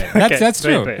 proactive. Right. That's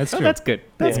true. Right. That's true. That's good.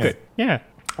 That's good. Yeah.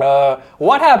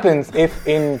 What happens if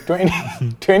in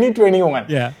 2021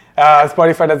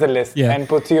 Spotify does a list and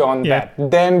puts you on that?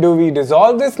 Then do we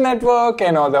dissolve this network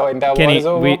and all the entire war is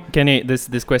over? Kenny,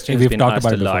 this question has been asked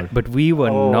a lot, but we were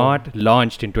not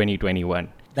launched in 2021.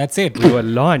 That's it. We were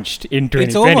launched in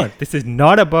 2020. This is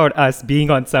not about us being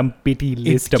on some pity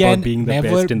list about being the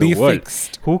best in the world.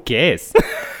 Fixed. Who cares?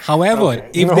 However,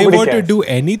 if they were to do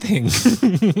anything,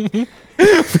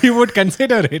 we would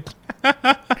consider it.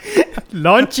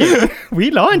 Launching.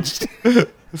 We launched.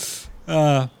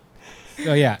 Any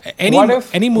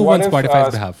move on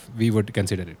Spotify's behalf, we would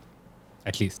consider it.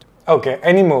 At least. Okay,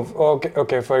 any move.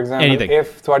 Okay. For example,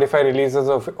 if Spotify releases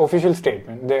an official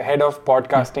statement, the head of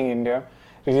Podcasting India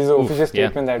releases an official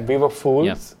statement that we were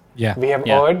fools. Yeah. We have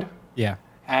erred. Yeah.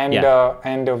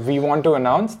 And we want to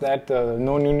announce that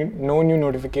No New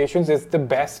Notifications is the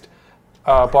best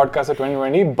podcast of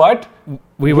 2020, but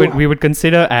We would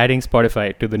consider adding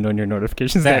Spotify to the Know Your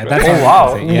Notifications network. Oh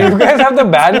wow! You guys have the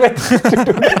bandwidth to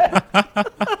do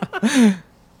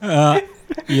that.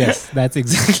 Yes, that's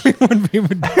exactly what we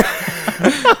would do.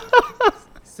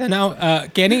 So now,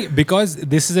 Kenny, because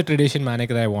this is a tradition, Manik,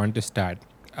 that I want to start.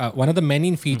 One of the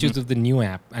many features of the new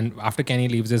app, and after Kenny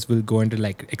leaves us, we'll go into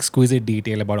like exquisite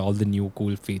detail about all the new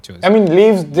cool features. I mean,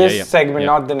 leaves this segment,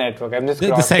 not the network. I'm just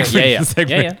the segment.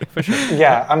 Yeah, for sure.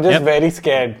 Yeah, I'm just very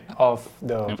scared of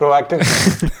the proactive.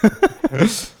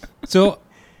 So,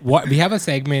 what we have a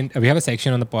segment, we have a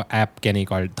section on the app, Kenny,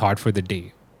 called "Thought for the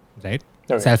Day," right?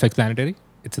 Okay. Self-explanatory.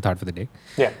 It's a thought for the day.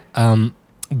 Yeah.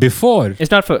 Before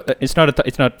it's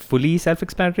not fully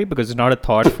self-explanatory because it's not a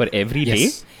thought for every day.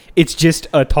 It's just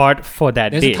a thought for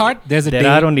that there's day. A thought. There day.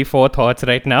 Are only 4 thoughts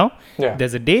right now. Yeah.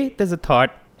 There's a day. There's a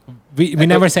thought. We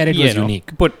never said it was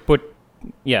unique.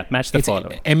 Match the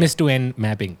follow. MS to N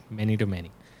mapping, many to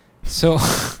many. So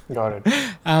got it.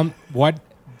 What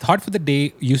thought for the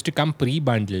day used to come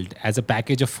pre-bundled as a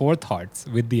package of 4 thoughts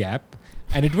with the app.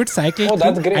 And it would cycle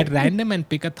through at random and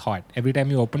pick a thought every time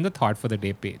you open the thought for the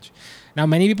day page. Now,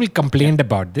 many people complained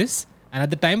about this. And at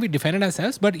the time, we defended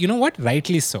ourselves. But you know what?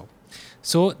 Rightly so.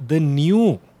 So the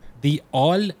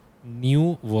all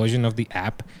new version of the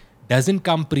app doesn't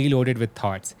come preloaded with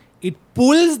thoughts. It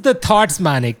pulls the thoughts,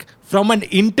 Manik, from an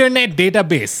internet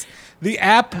database. The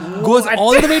app goes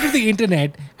all the way to the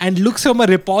internet and looks from a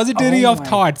repository of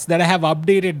thoughts that I have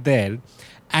updated there.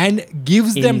 And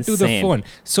gives them to the phone.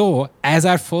 So, as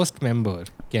our first member,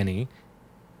 Kenny,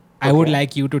 I would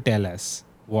like you to tell us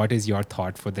what is your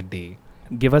thought for the day.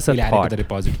 Give us a thought. Add it to the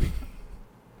repository.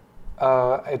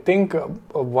 I think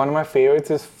one of my favorites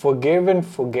is forgive and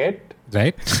forget.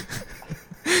 Right.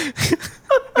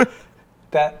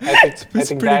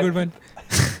 It's a pretty good one.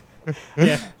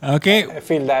 Yeah. Okay. I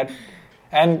feel that.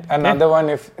 And another one,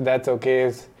 if that's okay,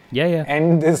 is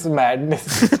end this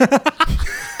madness.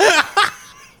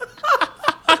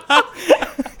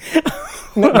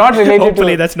 Not related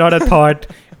Hopefully that's not a thought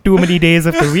too many days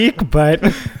of the week, but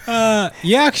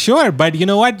yeah, sure. But you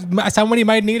know what? Somebody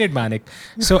might need it, Manik.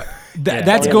 So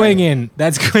that's going in.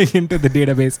 That's going into the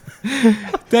database.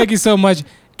 Thank you so much,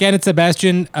 Kenneth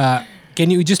Sebastian. Can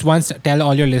you just once tell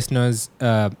all your listeners,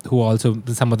 who also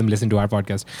some of them listen to our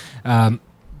podcast,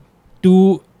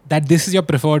 that this is your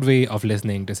preferred way of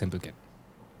listening to Simple Ken?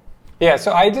 Yeah.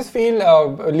 So I just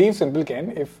feel leave Simple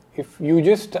Ken. If you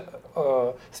just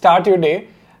start your day,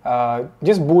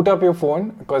 just boot up your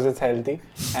phone because it's healthy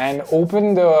and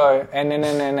open the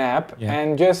NNN app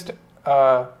and just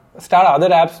start other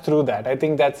apps through that. I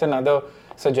think that's another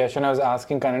suggestion I was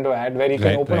asking Karan to add, where you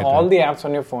can open all the apps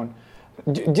on your phone.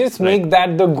 Just make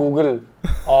that the Google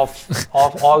of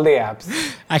all the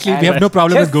apps. Actually, we have no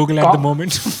problem with Google at the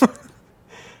moment.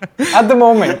 At the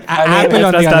moment, Apple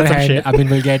on the other hand, I mean,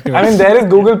 we'll get to it. I mean, there is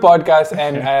Google Podcasts,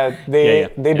 and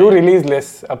they do release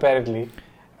lists apparently.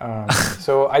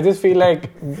 So I just feel like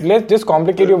let's just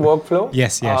complicate your workflow.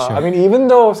 Yes, sure. I mean, even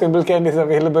though Simple Ken is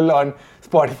available on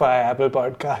Spotify, Apple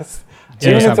Podcasts,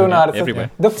 even its own RSS,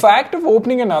 everywhere. The fact of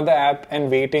opening another app and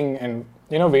waiting and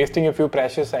wasting a few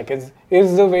precious seconds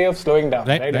is the way of slowing down,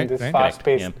 right? In this fast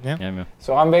pace. Yeah.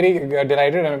 So I'm very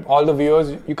delighted, and all the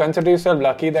viewers, you consider yourself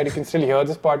lucky that you can still hear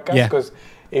this podcast, because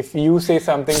if you say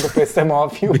something to piss them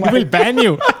off, we will ban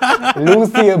you.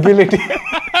 Lose the ability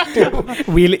to.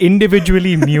 We'll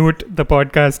individually mute the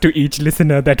podcast to each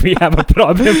listener that we have a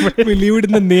problem with. We'll leave it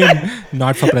in the name,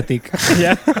 not for Pratik.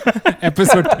 Yeah.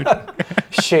 Episode 30.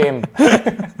 Shame.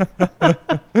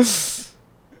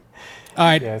 All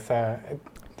right. Yes.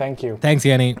 Thank you. Thanks,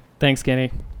 Kenny. Thanks,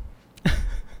 Kenny.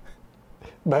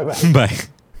 Bye-bye. Bye.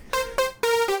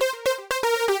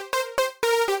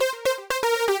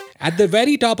 At the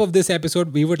very top of this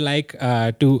episode, we would like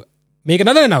to make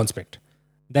another announcement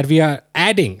that we are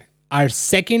adding our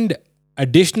second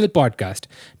additional podcast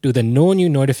to the Know Your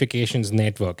Notifications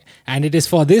network. And it is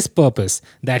for this purpose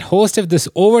that host of this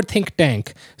overthink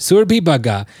tank, Surbhi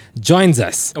Bagga, joins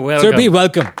us. Welcome. Surbhi,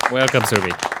 welcome. Welcome,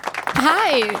 Surbhi.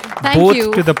 Hi, thank Both you.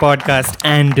 Both to the podcast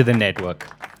and to the network.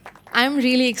 I'm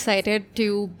really excited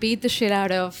to beat the shit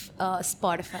out of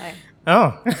Spotify.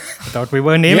 Oh, I thought we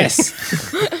were naming.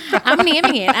 Yes. I'm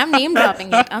naming it. I'm name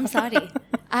dropping it. I'm sorry.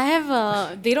 I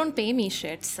have, they don't pay me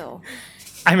shit, so.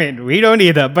 I mean, we don't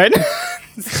either, but.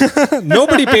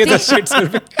 Nobody pays us shit,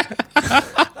 Surbhi.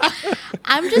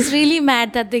 I'm just really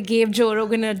mad that they gave Joe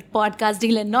Rogan a podcast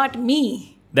deal and not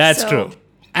me. That's true.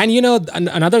 And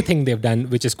another thing they've done,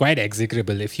 which is quite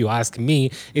execrable if you ask me,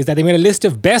 is that they made a list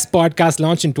of best podcasts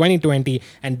launched in 2020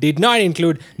 and did not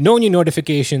include Know Your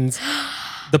Notifications.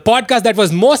 the podcast that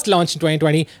was most launched in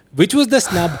 2020, which was the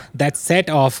snub that set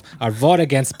off our war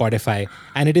against Spotify.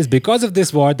 And it is because of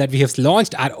this war that we have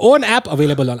launched our own app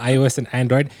available on iOS and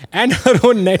Android and our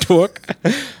own network,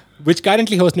 which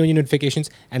currently hosts No New Notifications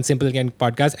and Simple Again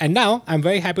podcast. And now I'm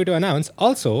very happy to announce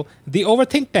also the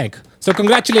Overthink Tank. So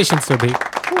congratulations, Surbhi.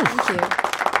 Thank you.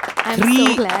 I'm 3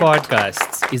 so glad.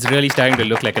 podcasts is really starting to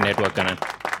look like a network, Kanan.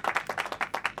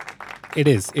 It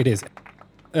is.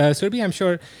 Surbhi, I'm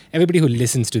sure everybody who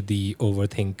listens to the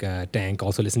Overthink Tank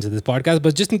also listens to this podcast.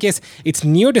 But just in case it's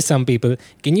new to some people,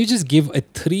 can you just give a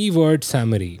 3-word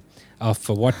summary of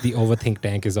what the Overthink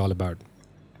Tank is all about?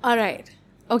 All right.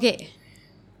 Okay.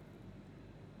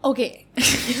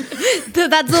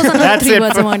 Those are not the 3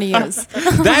 words I want to use.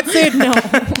 That's it. No.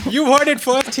 You heard it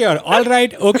first here. All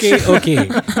right. Okay.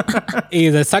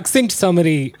 Is a succinct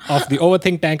summary of the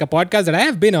Overthink Tank, a podcast that I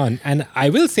have been on. And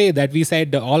I will say that we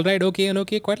said all right, okay, and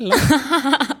okay quite a lot.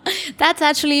 That's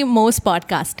actually most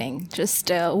podcasting.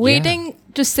 Just waiting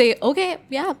to say, okay,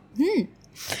 yeah.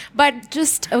 But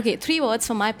just, okay, 3 words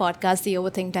for my podcast, the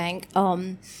Overthink Tank.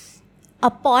 A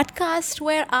podcast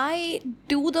where I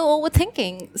do the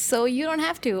overthinking. So you don't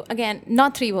have to. Again,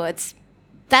 not 3 words.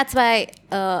 That's why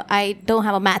I don't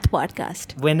have a math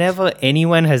podcast. Whenever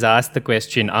anyone has asked the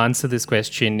question, answer this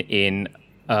question in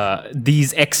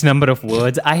these X number of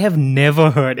words, I have never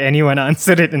heard anyone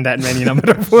answer it in that many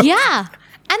number of words. Yeah.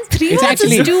 And 3 words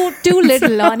is too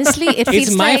little, honestly.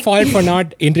 It's my fault for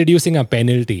not introducing a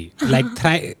penalty. Like,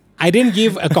 I didn't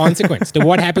give a consequence to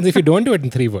what happens if you don't do it in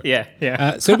 3 words. Yeah.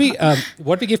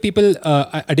 What we give people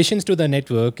additions to the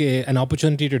network, an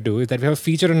opportunity to do is that we have a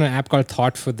feature on an app called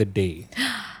Thought for the Day.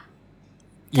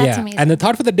 That's amazing. And the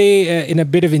thought for the day, in a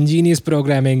bit of ingenious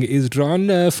programming, is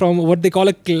drawn from what they call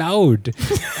a cloud.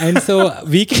 And so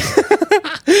we can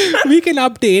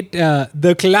update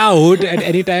the cloud at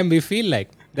any time we feel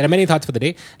like. There are many thoughts for the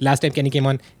day. Last time Kenny came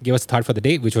on, gave us a thought for the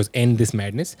day, which was end this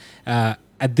madness.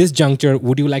 At this juncture,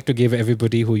 would you like to give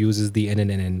everybody who uses the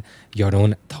NNNN your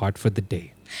own thought for the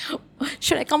day?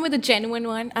 Should I come with a genuine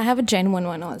one? I have a genuine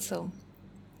one also.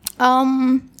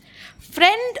 A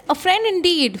friend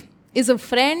indeed is a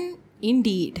friend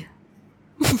indeed.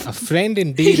 A friend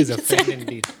indeed is a friend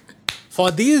indeed.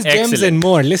 For these gems and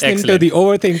more, listening to the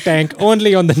Overthink Tank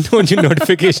only on the No New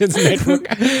Notifications network.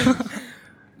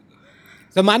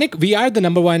 So Manik, we are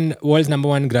the world's number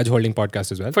one grudge holding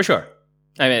podcast as well. For sure.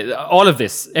 I mean, all of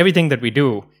this, everything that we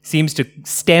do seems to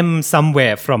stem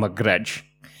somewhere from a grudge.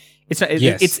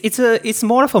 It's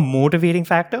more of a motivating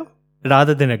factor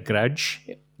rather than a grudge.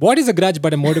 What is a grudge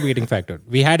but a motivating factor?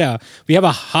 We have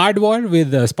a hard war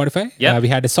with Spotify. Yeah. We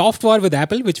had a soft war with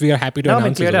Apple, which we are happy to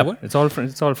announce is over.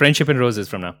 It's all friendship and roses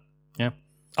from now. Yeah.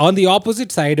 On the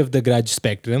opposite side of the grudge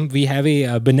spectrum, we have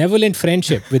a benevolent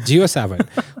friendship with JioSaavn,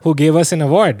 who gave us an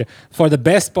award for the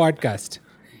best podcast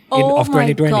of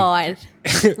 2020. Oh my God.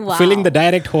 Wow. Filling the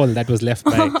direct hole that was left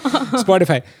by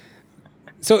Spotify.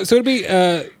 So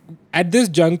Surbhi, at this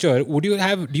juncture, do you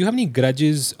have any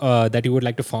grudges that you would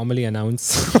like to formally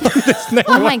announce on this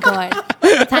network? Oh my God.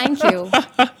 Thank you.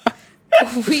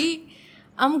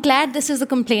 I'm glad this is a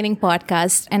complaining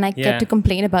podcast and I get to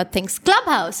complain about things.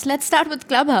 Clubhouse. Let's start with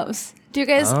Clubhouse. Do you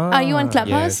guys, are you on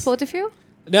Clubhouse, yes. both of you?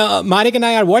 No, Manik and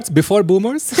I are before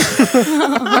boomers?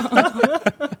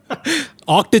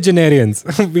 Octogenarians.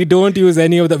 We don't use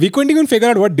any of the. We couldn't even figure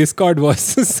out what Discord was.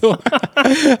 So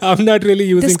I'm not really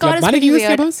using Discord Clubhouse. Manik, is you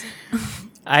pretty use Clubhouse?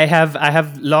 I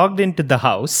have logged into the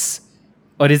house.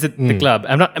 Or is it the club?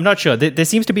 I'm not sure. There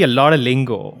seems to be a lot of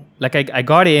lingo. Like I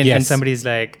got in and somebody's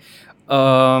like,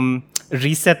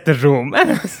 reset the room.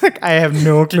 And I was like, I have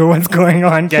no clue what's going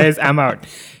on, guys. I'm out.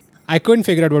 I couldn't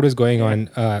figure out what was going on.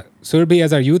 Surbhi,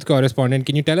 as our youth correspondent,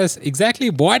 can you tell us exactly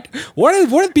what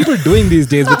are people doing these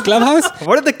days with Clubhouse?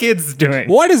 What are the kids doing?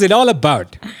 What is it all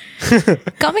about?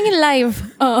 Coming in live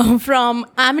from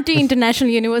Amity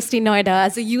International University, Noida,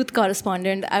 as a youth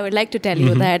correspondent, I would like to tell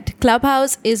you that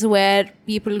Clubhouse is where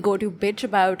people go to bitch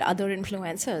about other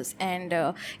influencers. And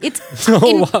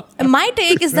my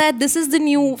take is that this is the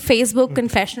new Facebook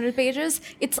confessional pages.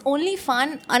 It's only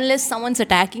fun unless someone's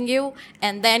attacking you.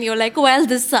 And then you're like, well,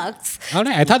 this sucks. Oh,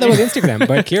 no, I thought that was Instagram,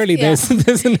 but clearly there's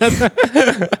another.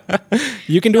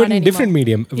 You can do it in different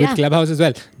medium with Clubhouse as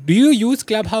well. Do you use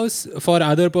Clubhouse for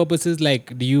other purposes?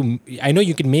 Like, I know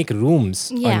you can make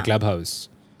rooms on Clubhouse,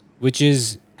 which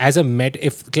is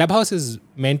if Clubhouse is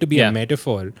meant to be a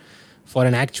metaphor for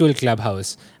an actual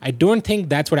clubhouse, I don't think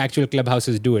that's what actual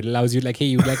clubhouses do. It allows you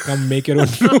come make your own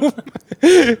room.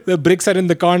 The bricks are in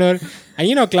the corner.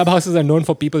 And clubhouses are known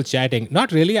for people chatting.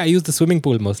 Not really. I use the swimming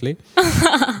pool mostly.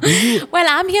 Well,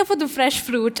 I'm here for the fresh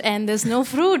fruit and there's no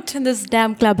fruit in this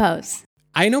damn clubhouse.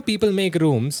 I know people make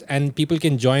rooms and people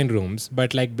can join rooms,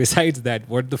 but like besides that,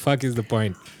 what the fuck is the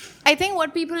point? I think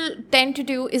what people tend to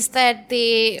do is that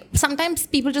sometimes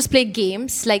people just play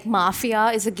games. Like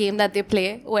Mafia is a game that they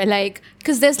play where like,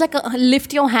 because there's like a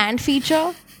lift your hand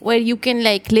feature where you can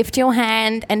like lift your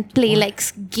hand and play like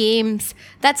games.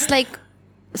 That's like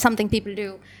something people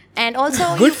do. And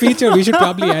also good feature. We should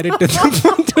probably add it to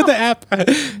the app.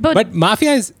 But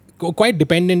Mafia is quite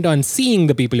dependent on seeing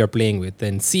the people you're playing with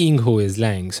and seeing who is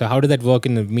lying. So how does that work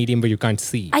in a medium where you can't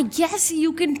see? I guess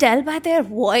you can tell by their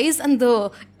voice and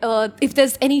the if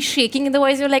there's any shaking in the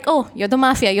voice, you're like, oh, you're the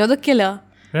Mafia, you're the killer.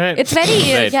 Right. It's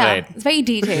very Right. it's very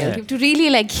detailed. You have to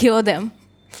really like hear them.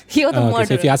 Hear the murderer.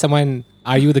 So if you ask someone,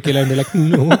 are you the killer? And they're like,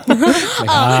 no.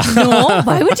 No,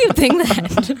 why would you think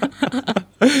that?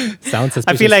 Sounds suspicious.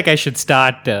 I feel like I should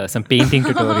start some painting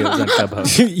tutorials on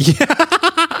Clubhouse.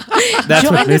 That's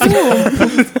what it is.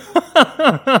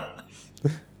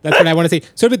 That's what I want to say.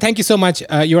 Surbhi, thank you so much.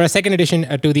 You're a second edition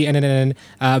to the NNN.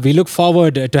 We look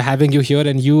forward to having you here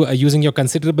and you using your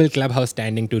considerable Clubhouse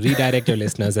standing to redirect your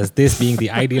listeners as this being the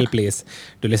ideal place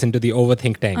to listen to the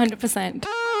Overthink Tank. 100%.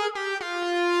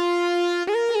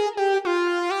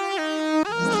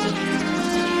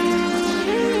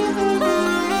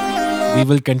 We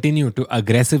will continue to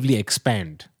aggressively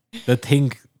expand the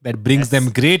thing that brings them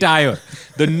great ire.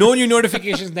 The No New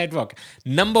Notifications Network.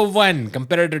 Number one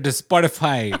competitor to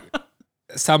Spotify,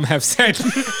 some have said.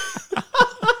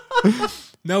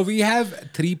 Now, we have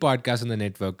 3 podcasts on the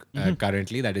network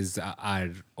currently. That is our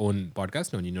own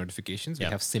podcast, No New Notifications. We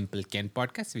have Simple Ken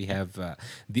podcast. We have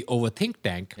the Overthink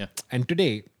Tank. Yeah. And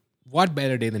today, what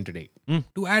better day than today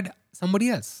to add somebody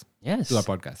else to our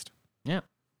podcast? Yeah.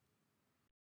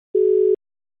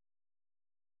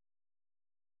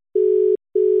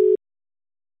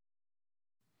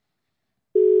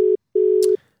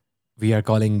 We are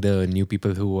calling the new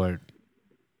people who are...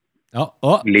 Oh,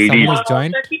 Ladies. someone has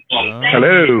joined.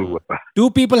 Hello.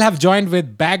 2 people have joined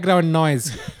with background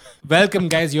noise. Welcome,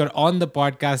 guys. You're on the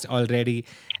podcast already.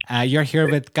 You're here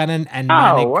with Kanan and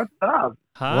Manik. What's up?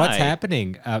 Hi. What's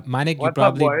happening? Manik, What's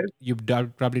up, boys? you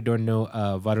probably don't know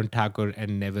Varun Thakur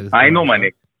and Neville. I know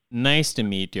Manik. Nice to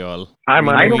meet you all. I We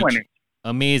know know each- Manik.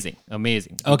 Amazing. We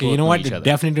Okay, you both know what? each other.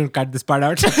 Definitely don't cut this part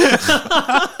out.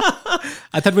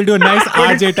 I thought we'll do a nice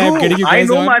RJ type getting you I guys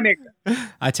know on. Manik.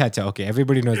 Acha. Okay,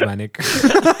 everybody knows Manik.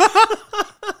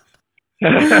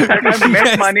 I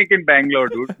met Manik in Bangalore,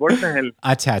 dude. What the hell?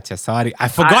 Acha. Sorry. I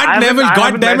forgot I Neville. haven't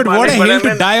God damn it. met What a Manik, hill but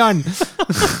to I'm die on.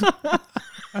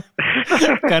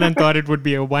 Karan thought it would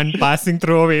be a one passing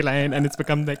throwaway line, and it's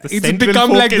become like the It's central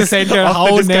become like the focus center. of How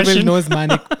the Neville discussion. knows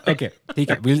Manik. Okay.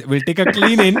 We'll take a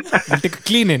clean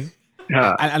in.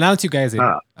 I'll announce you guys in.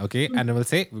 Okay. And I will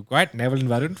say, we've got Neville and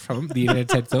Varun from the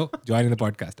Internet Said So joining the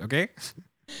podcast. Okay.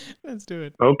 Let's do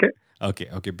it. Okay.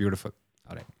 Okay. Beautiful.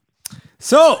 All right.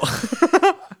 So,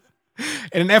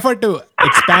 in an effort to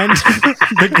expand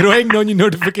the growing No New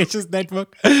Notifications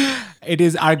network, it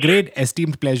is our great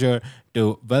esteemed pleasure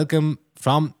to welcome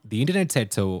from the Internet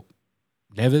Said So,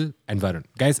 Neville and Varun.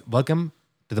 Guys, welcome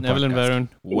to the Neville podcast. and Varun,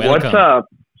 welcome. What's up?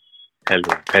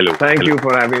 Hello. Thank you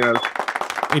for having us.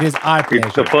 It is our pleasure.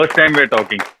 It's the first time we're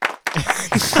talking.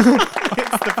 It's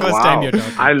the first time you're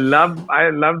talking. I love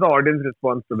the audience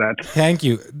response to that. Thank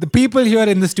you. The people here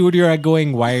in the studio are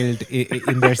going wild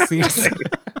in their seats.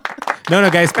 No,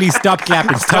 guys, please stop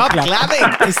clapping. Stop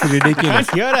clapping. It's ridiculous.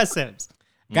 Can't hear ourselves.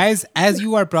 Guys, as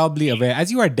you are probably aware,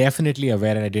 as you are definitely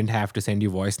aware, and I didn't have to send you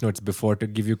voice notes before to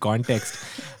give you context.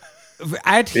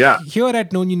 Here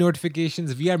at No New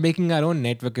Notifications, we are making our own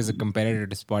network as a competitor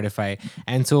to Spotify.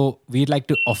 And so we'd like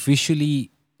to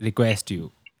officially request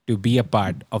you to be a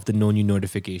part of the No New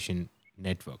Notification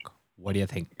network. What do you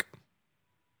think?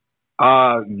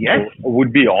 Yes.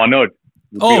 Would be honored.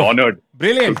 Be honored.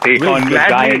 Brilliant. To take on the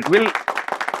giant.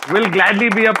 We'll gladly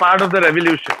be a part of the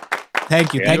revolution.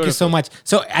 Thank you. Thank you so much.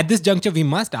 So at this juncture, we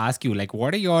must ask you, like,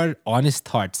 what are your honest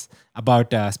thoughts about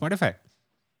Spotify?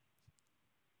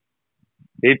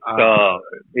 It's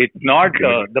not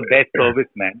the best service,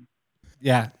 man.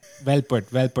 Yeah, well put,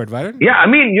 Varun. Yeah, I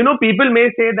mean, people may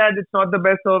say that it's not the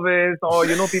best service, or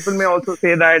people may also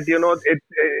say that it's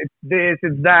this,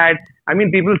 it's that. I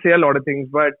mean, people say a lot of things,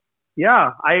 but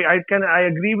yeah, I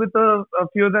agree with a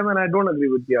few of them, and I don't agree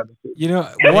with the others.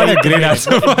 What a great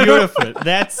answer. Beautiful.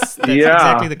 That's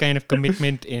exactly the kind of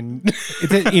commitment in.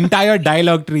 It's an entire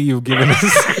dialogue tree you've given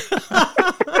us.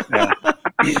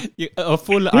 A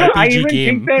full RPG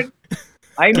game.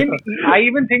 I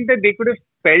even think that they could have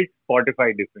spelled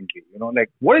Spotify differently.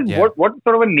 What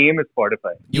sort of a name is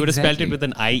Spotify? You would have spelled it with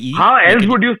an IE. How else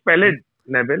would you spell it?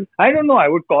 Neville? I don't know. I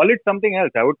would call it something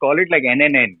else. I would call it like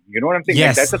NNN. You know what I'm saying?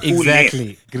 Yes, Like, that's a cool exactly.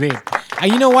 name. Great.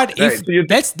 And you know what? Right.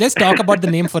 If let's talk about the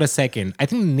name for a second. I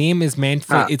think the name is meant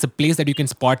for it's a place that you can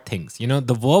spot things. You know,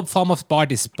 the verb form of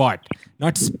spot is spot,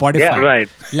 not Spotify. Yeah, right.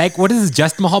 Like what is this?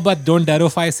 Just Mohabbat, don't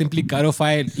darofy, simply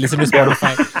carofy, listen to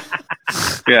Spotify.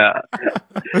 Yeah.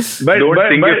 But don't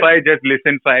singify, just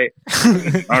listenify.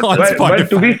 But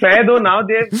to be fair though, now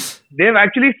they've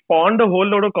actually spawned a whole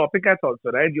load of copycats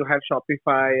also, right? You have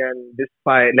Shopify and this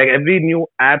Spy. Like every new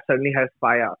app suddenly has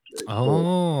Spy after it.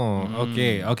 Oh,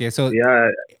 okay. So yeah,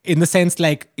 in the sense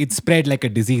like it spread like a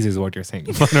disease is what you're saying.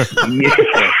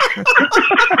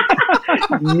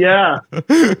 Yeah,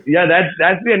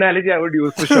 that's the analogy I would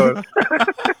use for sure.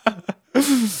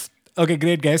 Okay,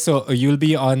 great guys. So you'll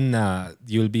be on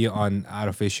our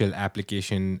official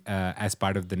application as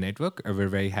part of the network. We're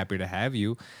very happy to have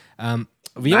you. Nice,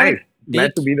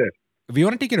 glad to be there. We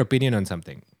want to take your opinion on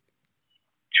something.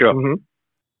 Sure. Mm-hmm.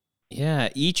 Yeah,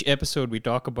 each episode we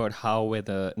talk about how we're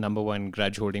the number one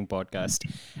grudge holding podcast,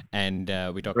 and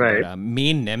we talk about our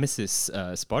main nemesis,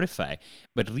 Spotify.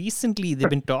 But recently they've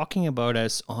been talking about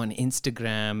us on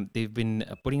Instagram. They've been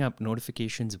putting up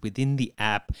notifications within the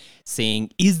app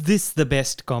saying, "Is this the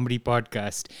best comedy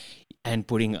podcast?" And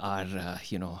putting our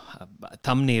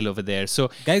thumbnail over there. So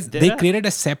guys, they created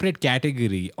a separate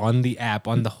category on the app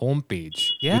on the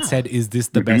homepage. Yeah. It said, "Is this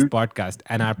the best podcast?"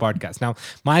 and our podcast. Now,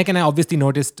 Mike and I obviously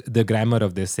noticed the grammar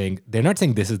of this saying they're not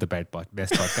saying this is the best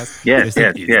podcast. Yes,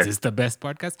 they're saying, Is this the best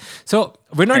podcast? So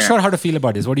we're not sure how to feel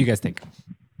about this. What do you guys think?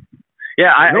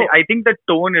 Yeah, I think the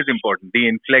tone is important. The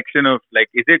inflection of like,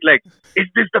 is it like, is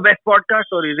this the best podcast,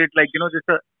 or is it like,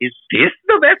 is this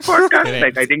the best podcast? Correct.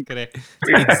 Like, I think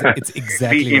It's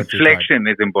exactly the inflection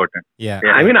is important. Yeah.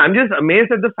 I mean, I'm just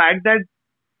amazed at the fact that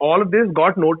all of this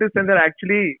got noticed and they're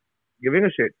actually giving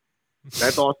a shit.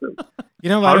 That's awesome.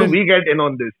 How do we get in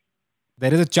on this?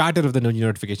 There is a charter of the New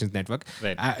Notifications Network.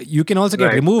 Right. You can also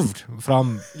get removed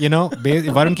from, if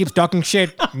Varun keeps talking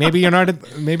shit, maybe you're not in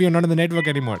the network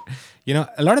anymore. A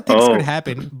lot of things could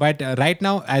happen. But right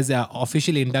now, as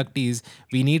official inductees,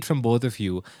 we need from both of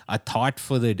you a thought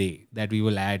for the day that we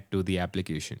will add to the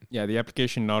application. Yeah, the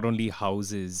application not only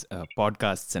houses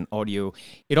podcasts and audio,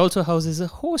 it also houses a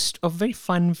host of very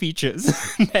fun features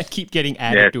that keep getting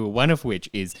added to, one of which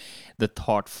is the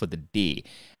thought for the day,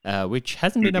 which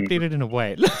hasn't been updated in a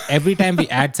while. Every time we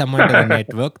add someone to the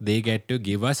network, they get to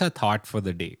give us a thought for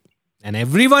the day. And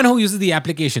everyone who uses the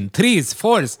application, 3s,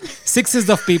 4s, 6s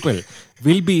of people,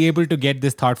 will be able to get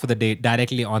this thought for the day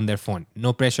directly on their phone.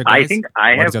 No pressure, guys. I think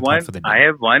I have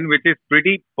one which is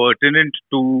pretty pertinent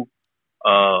to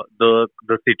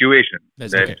the situation.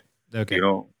 That's that, okay.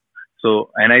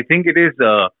 So, and I think it is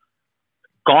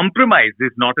compromise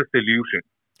is not a solution.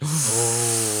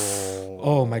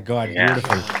 Oh my God! Yeah.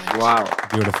 Beautiful. Wow.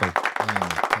 Beautiful.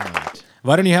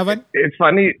 Varun, you have one? It's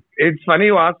funny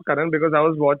you ask, Karan, because I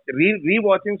was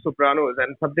re-watching Sopranos,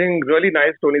 and something really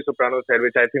nice Tony Soprano said,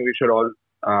 which I think we should all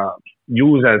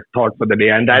use as thought for the day,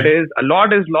 and that is, a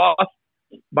lot is lost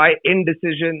by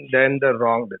indecision than the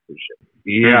wrong decision.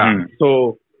 Yeah.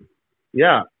 So,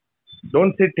 yeah.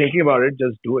 Don't sit thinking about it,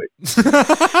 just do it.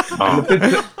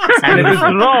 And if it's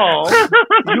wrong,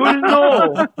 you'll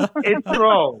know it's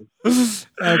wrong.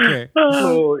 Okay.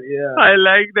 So, yeah. I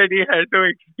like that he had to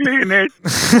explain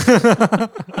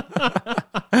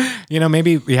it.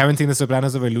 Maybe we haven't seen The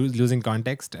Sopranos, so we're losing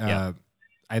context. I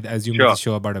assume it's a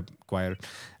show about a choir.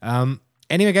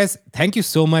 Anyway, guys, thank you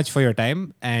so much for your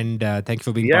time, and thank you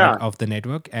for being part of the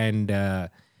network. And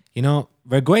this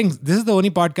is the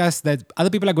only podcast that other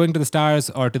people are going to the stars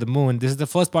or to the moon. This is the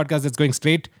first podcast that's going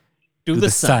straight to the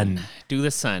sun. To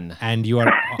the sun. And you are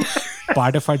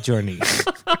part of our journey.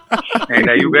 And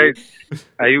are you guys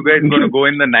going to go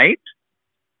in the night?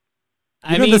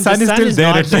 The sun is still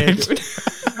there at night.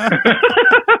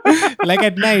 Like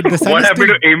at night, the sun What is happened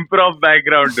still... to improv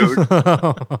background, dude?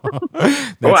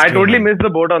 I totally missed the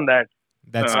boat on that.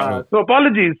 That's true. So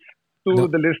apologies to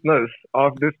the listeners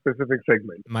of this specific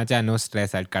segment. Macha, no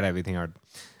stress. I'll cut everything out.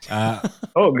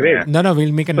 Oh, great. No,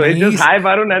 we'll make a so nice... it's just hi,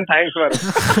 Varun, and thanks,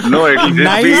 Varun. No, it'll just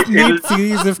nice, neat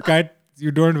series of cuts. You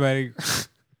don't worry.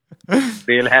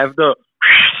 They'll have the...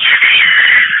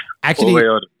 Actually,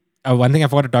 one thing I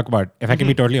forgot to talk about, if I can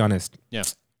be totally honest. Yeah.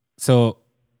 So,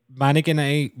 Manik and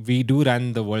I, we do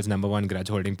run the world's number one grudge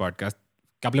holding podcast.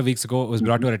 A couple of weeks ago, it was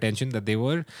brought to our attention that there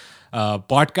were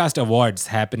podcast awards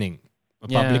happening. A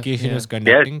publication was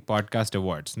conducting podcast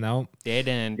awards. Now, Dead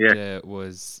Ant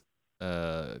was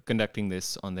conducting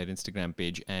this on their Instagram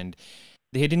page, and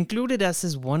they had included us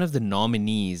as one of the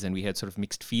nominees, and we had sort of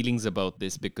mixed feelings about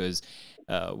this because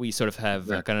we sort of have,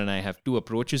 Karan and I have two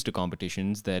approaches to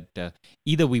competitions that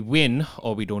either we win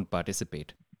or we don't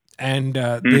participate. And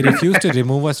they refused to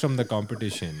remove us from the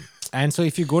competition. And so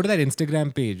if you go to that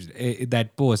Instagram page,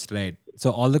 that post, right?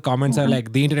 So all the comments are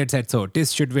like, the internet said so,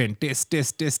 Tis should win, Tis.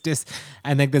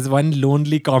 And like there's one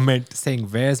lonely comment saying,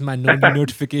 where's my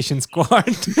notification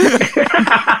squad?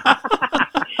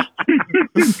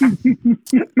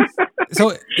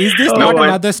 So is this not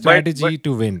another strategy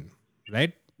to win,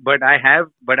 right? But I have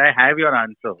your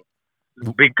answer.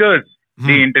 Because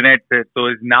the internet said so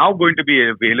is now going to be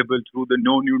available through the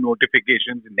No New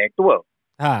Notifications network.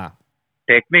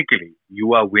 Technically,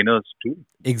 you are winners too.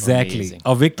 Exactly. Amazing.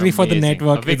 A victory for the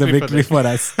network is a victory for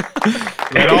us.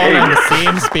 We're all on the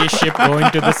same spaceship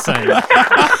going to the sun.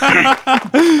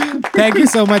 Thank you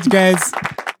so much, guys.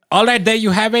 All right, there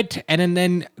you have it. And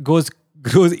then grows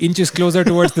inches closer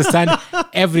towards the sun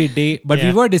every day. But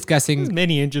we were discussing... There's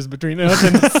many inches between us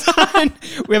and the sun.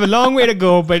 We have a long way to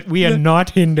go, but we are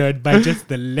not hindered by just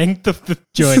the length of the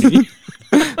journey.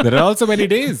 There are also many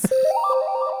days.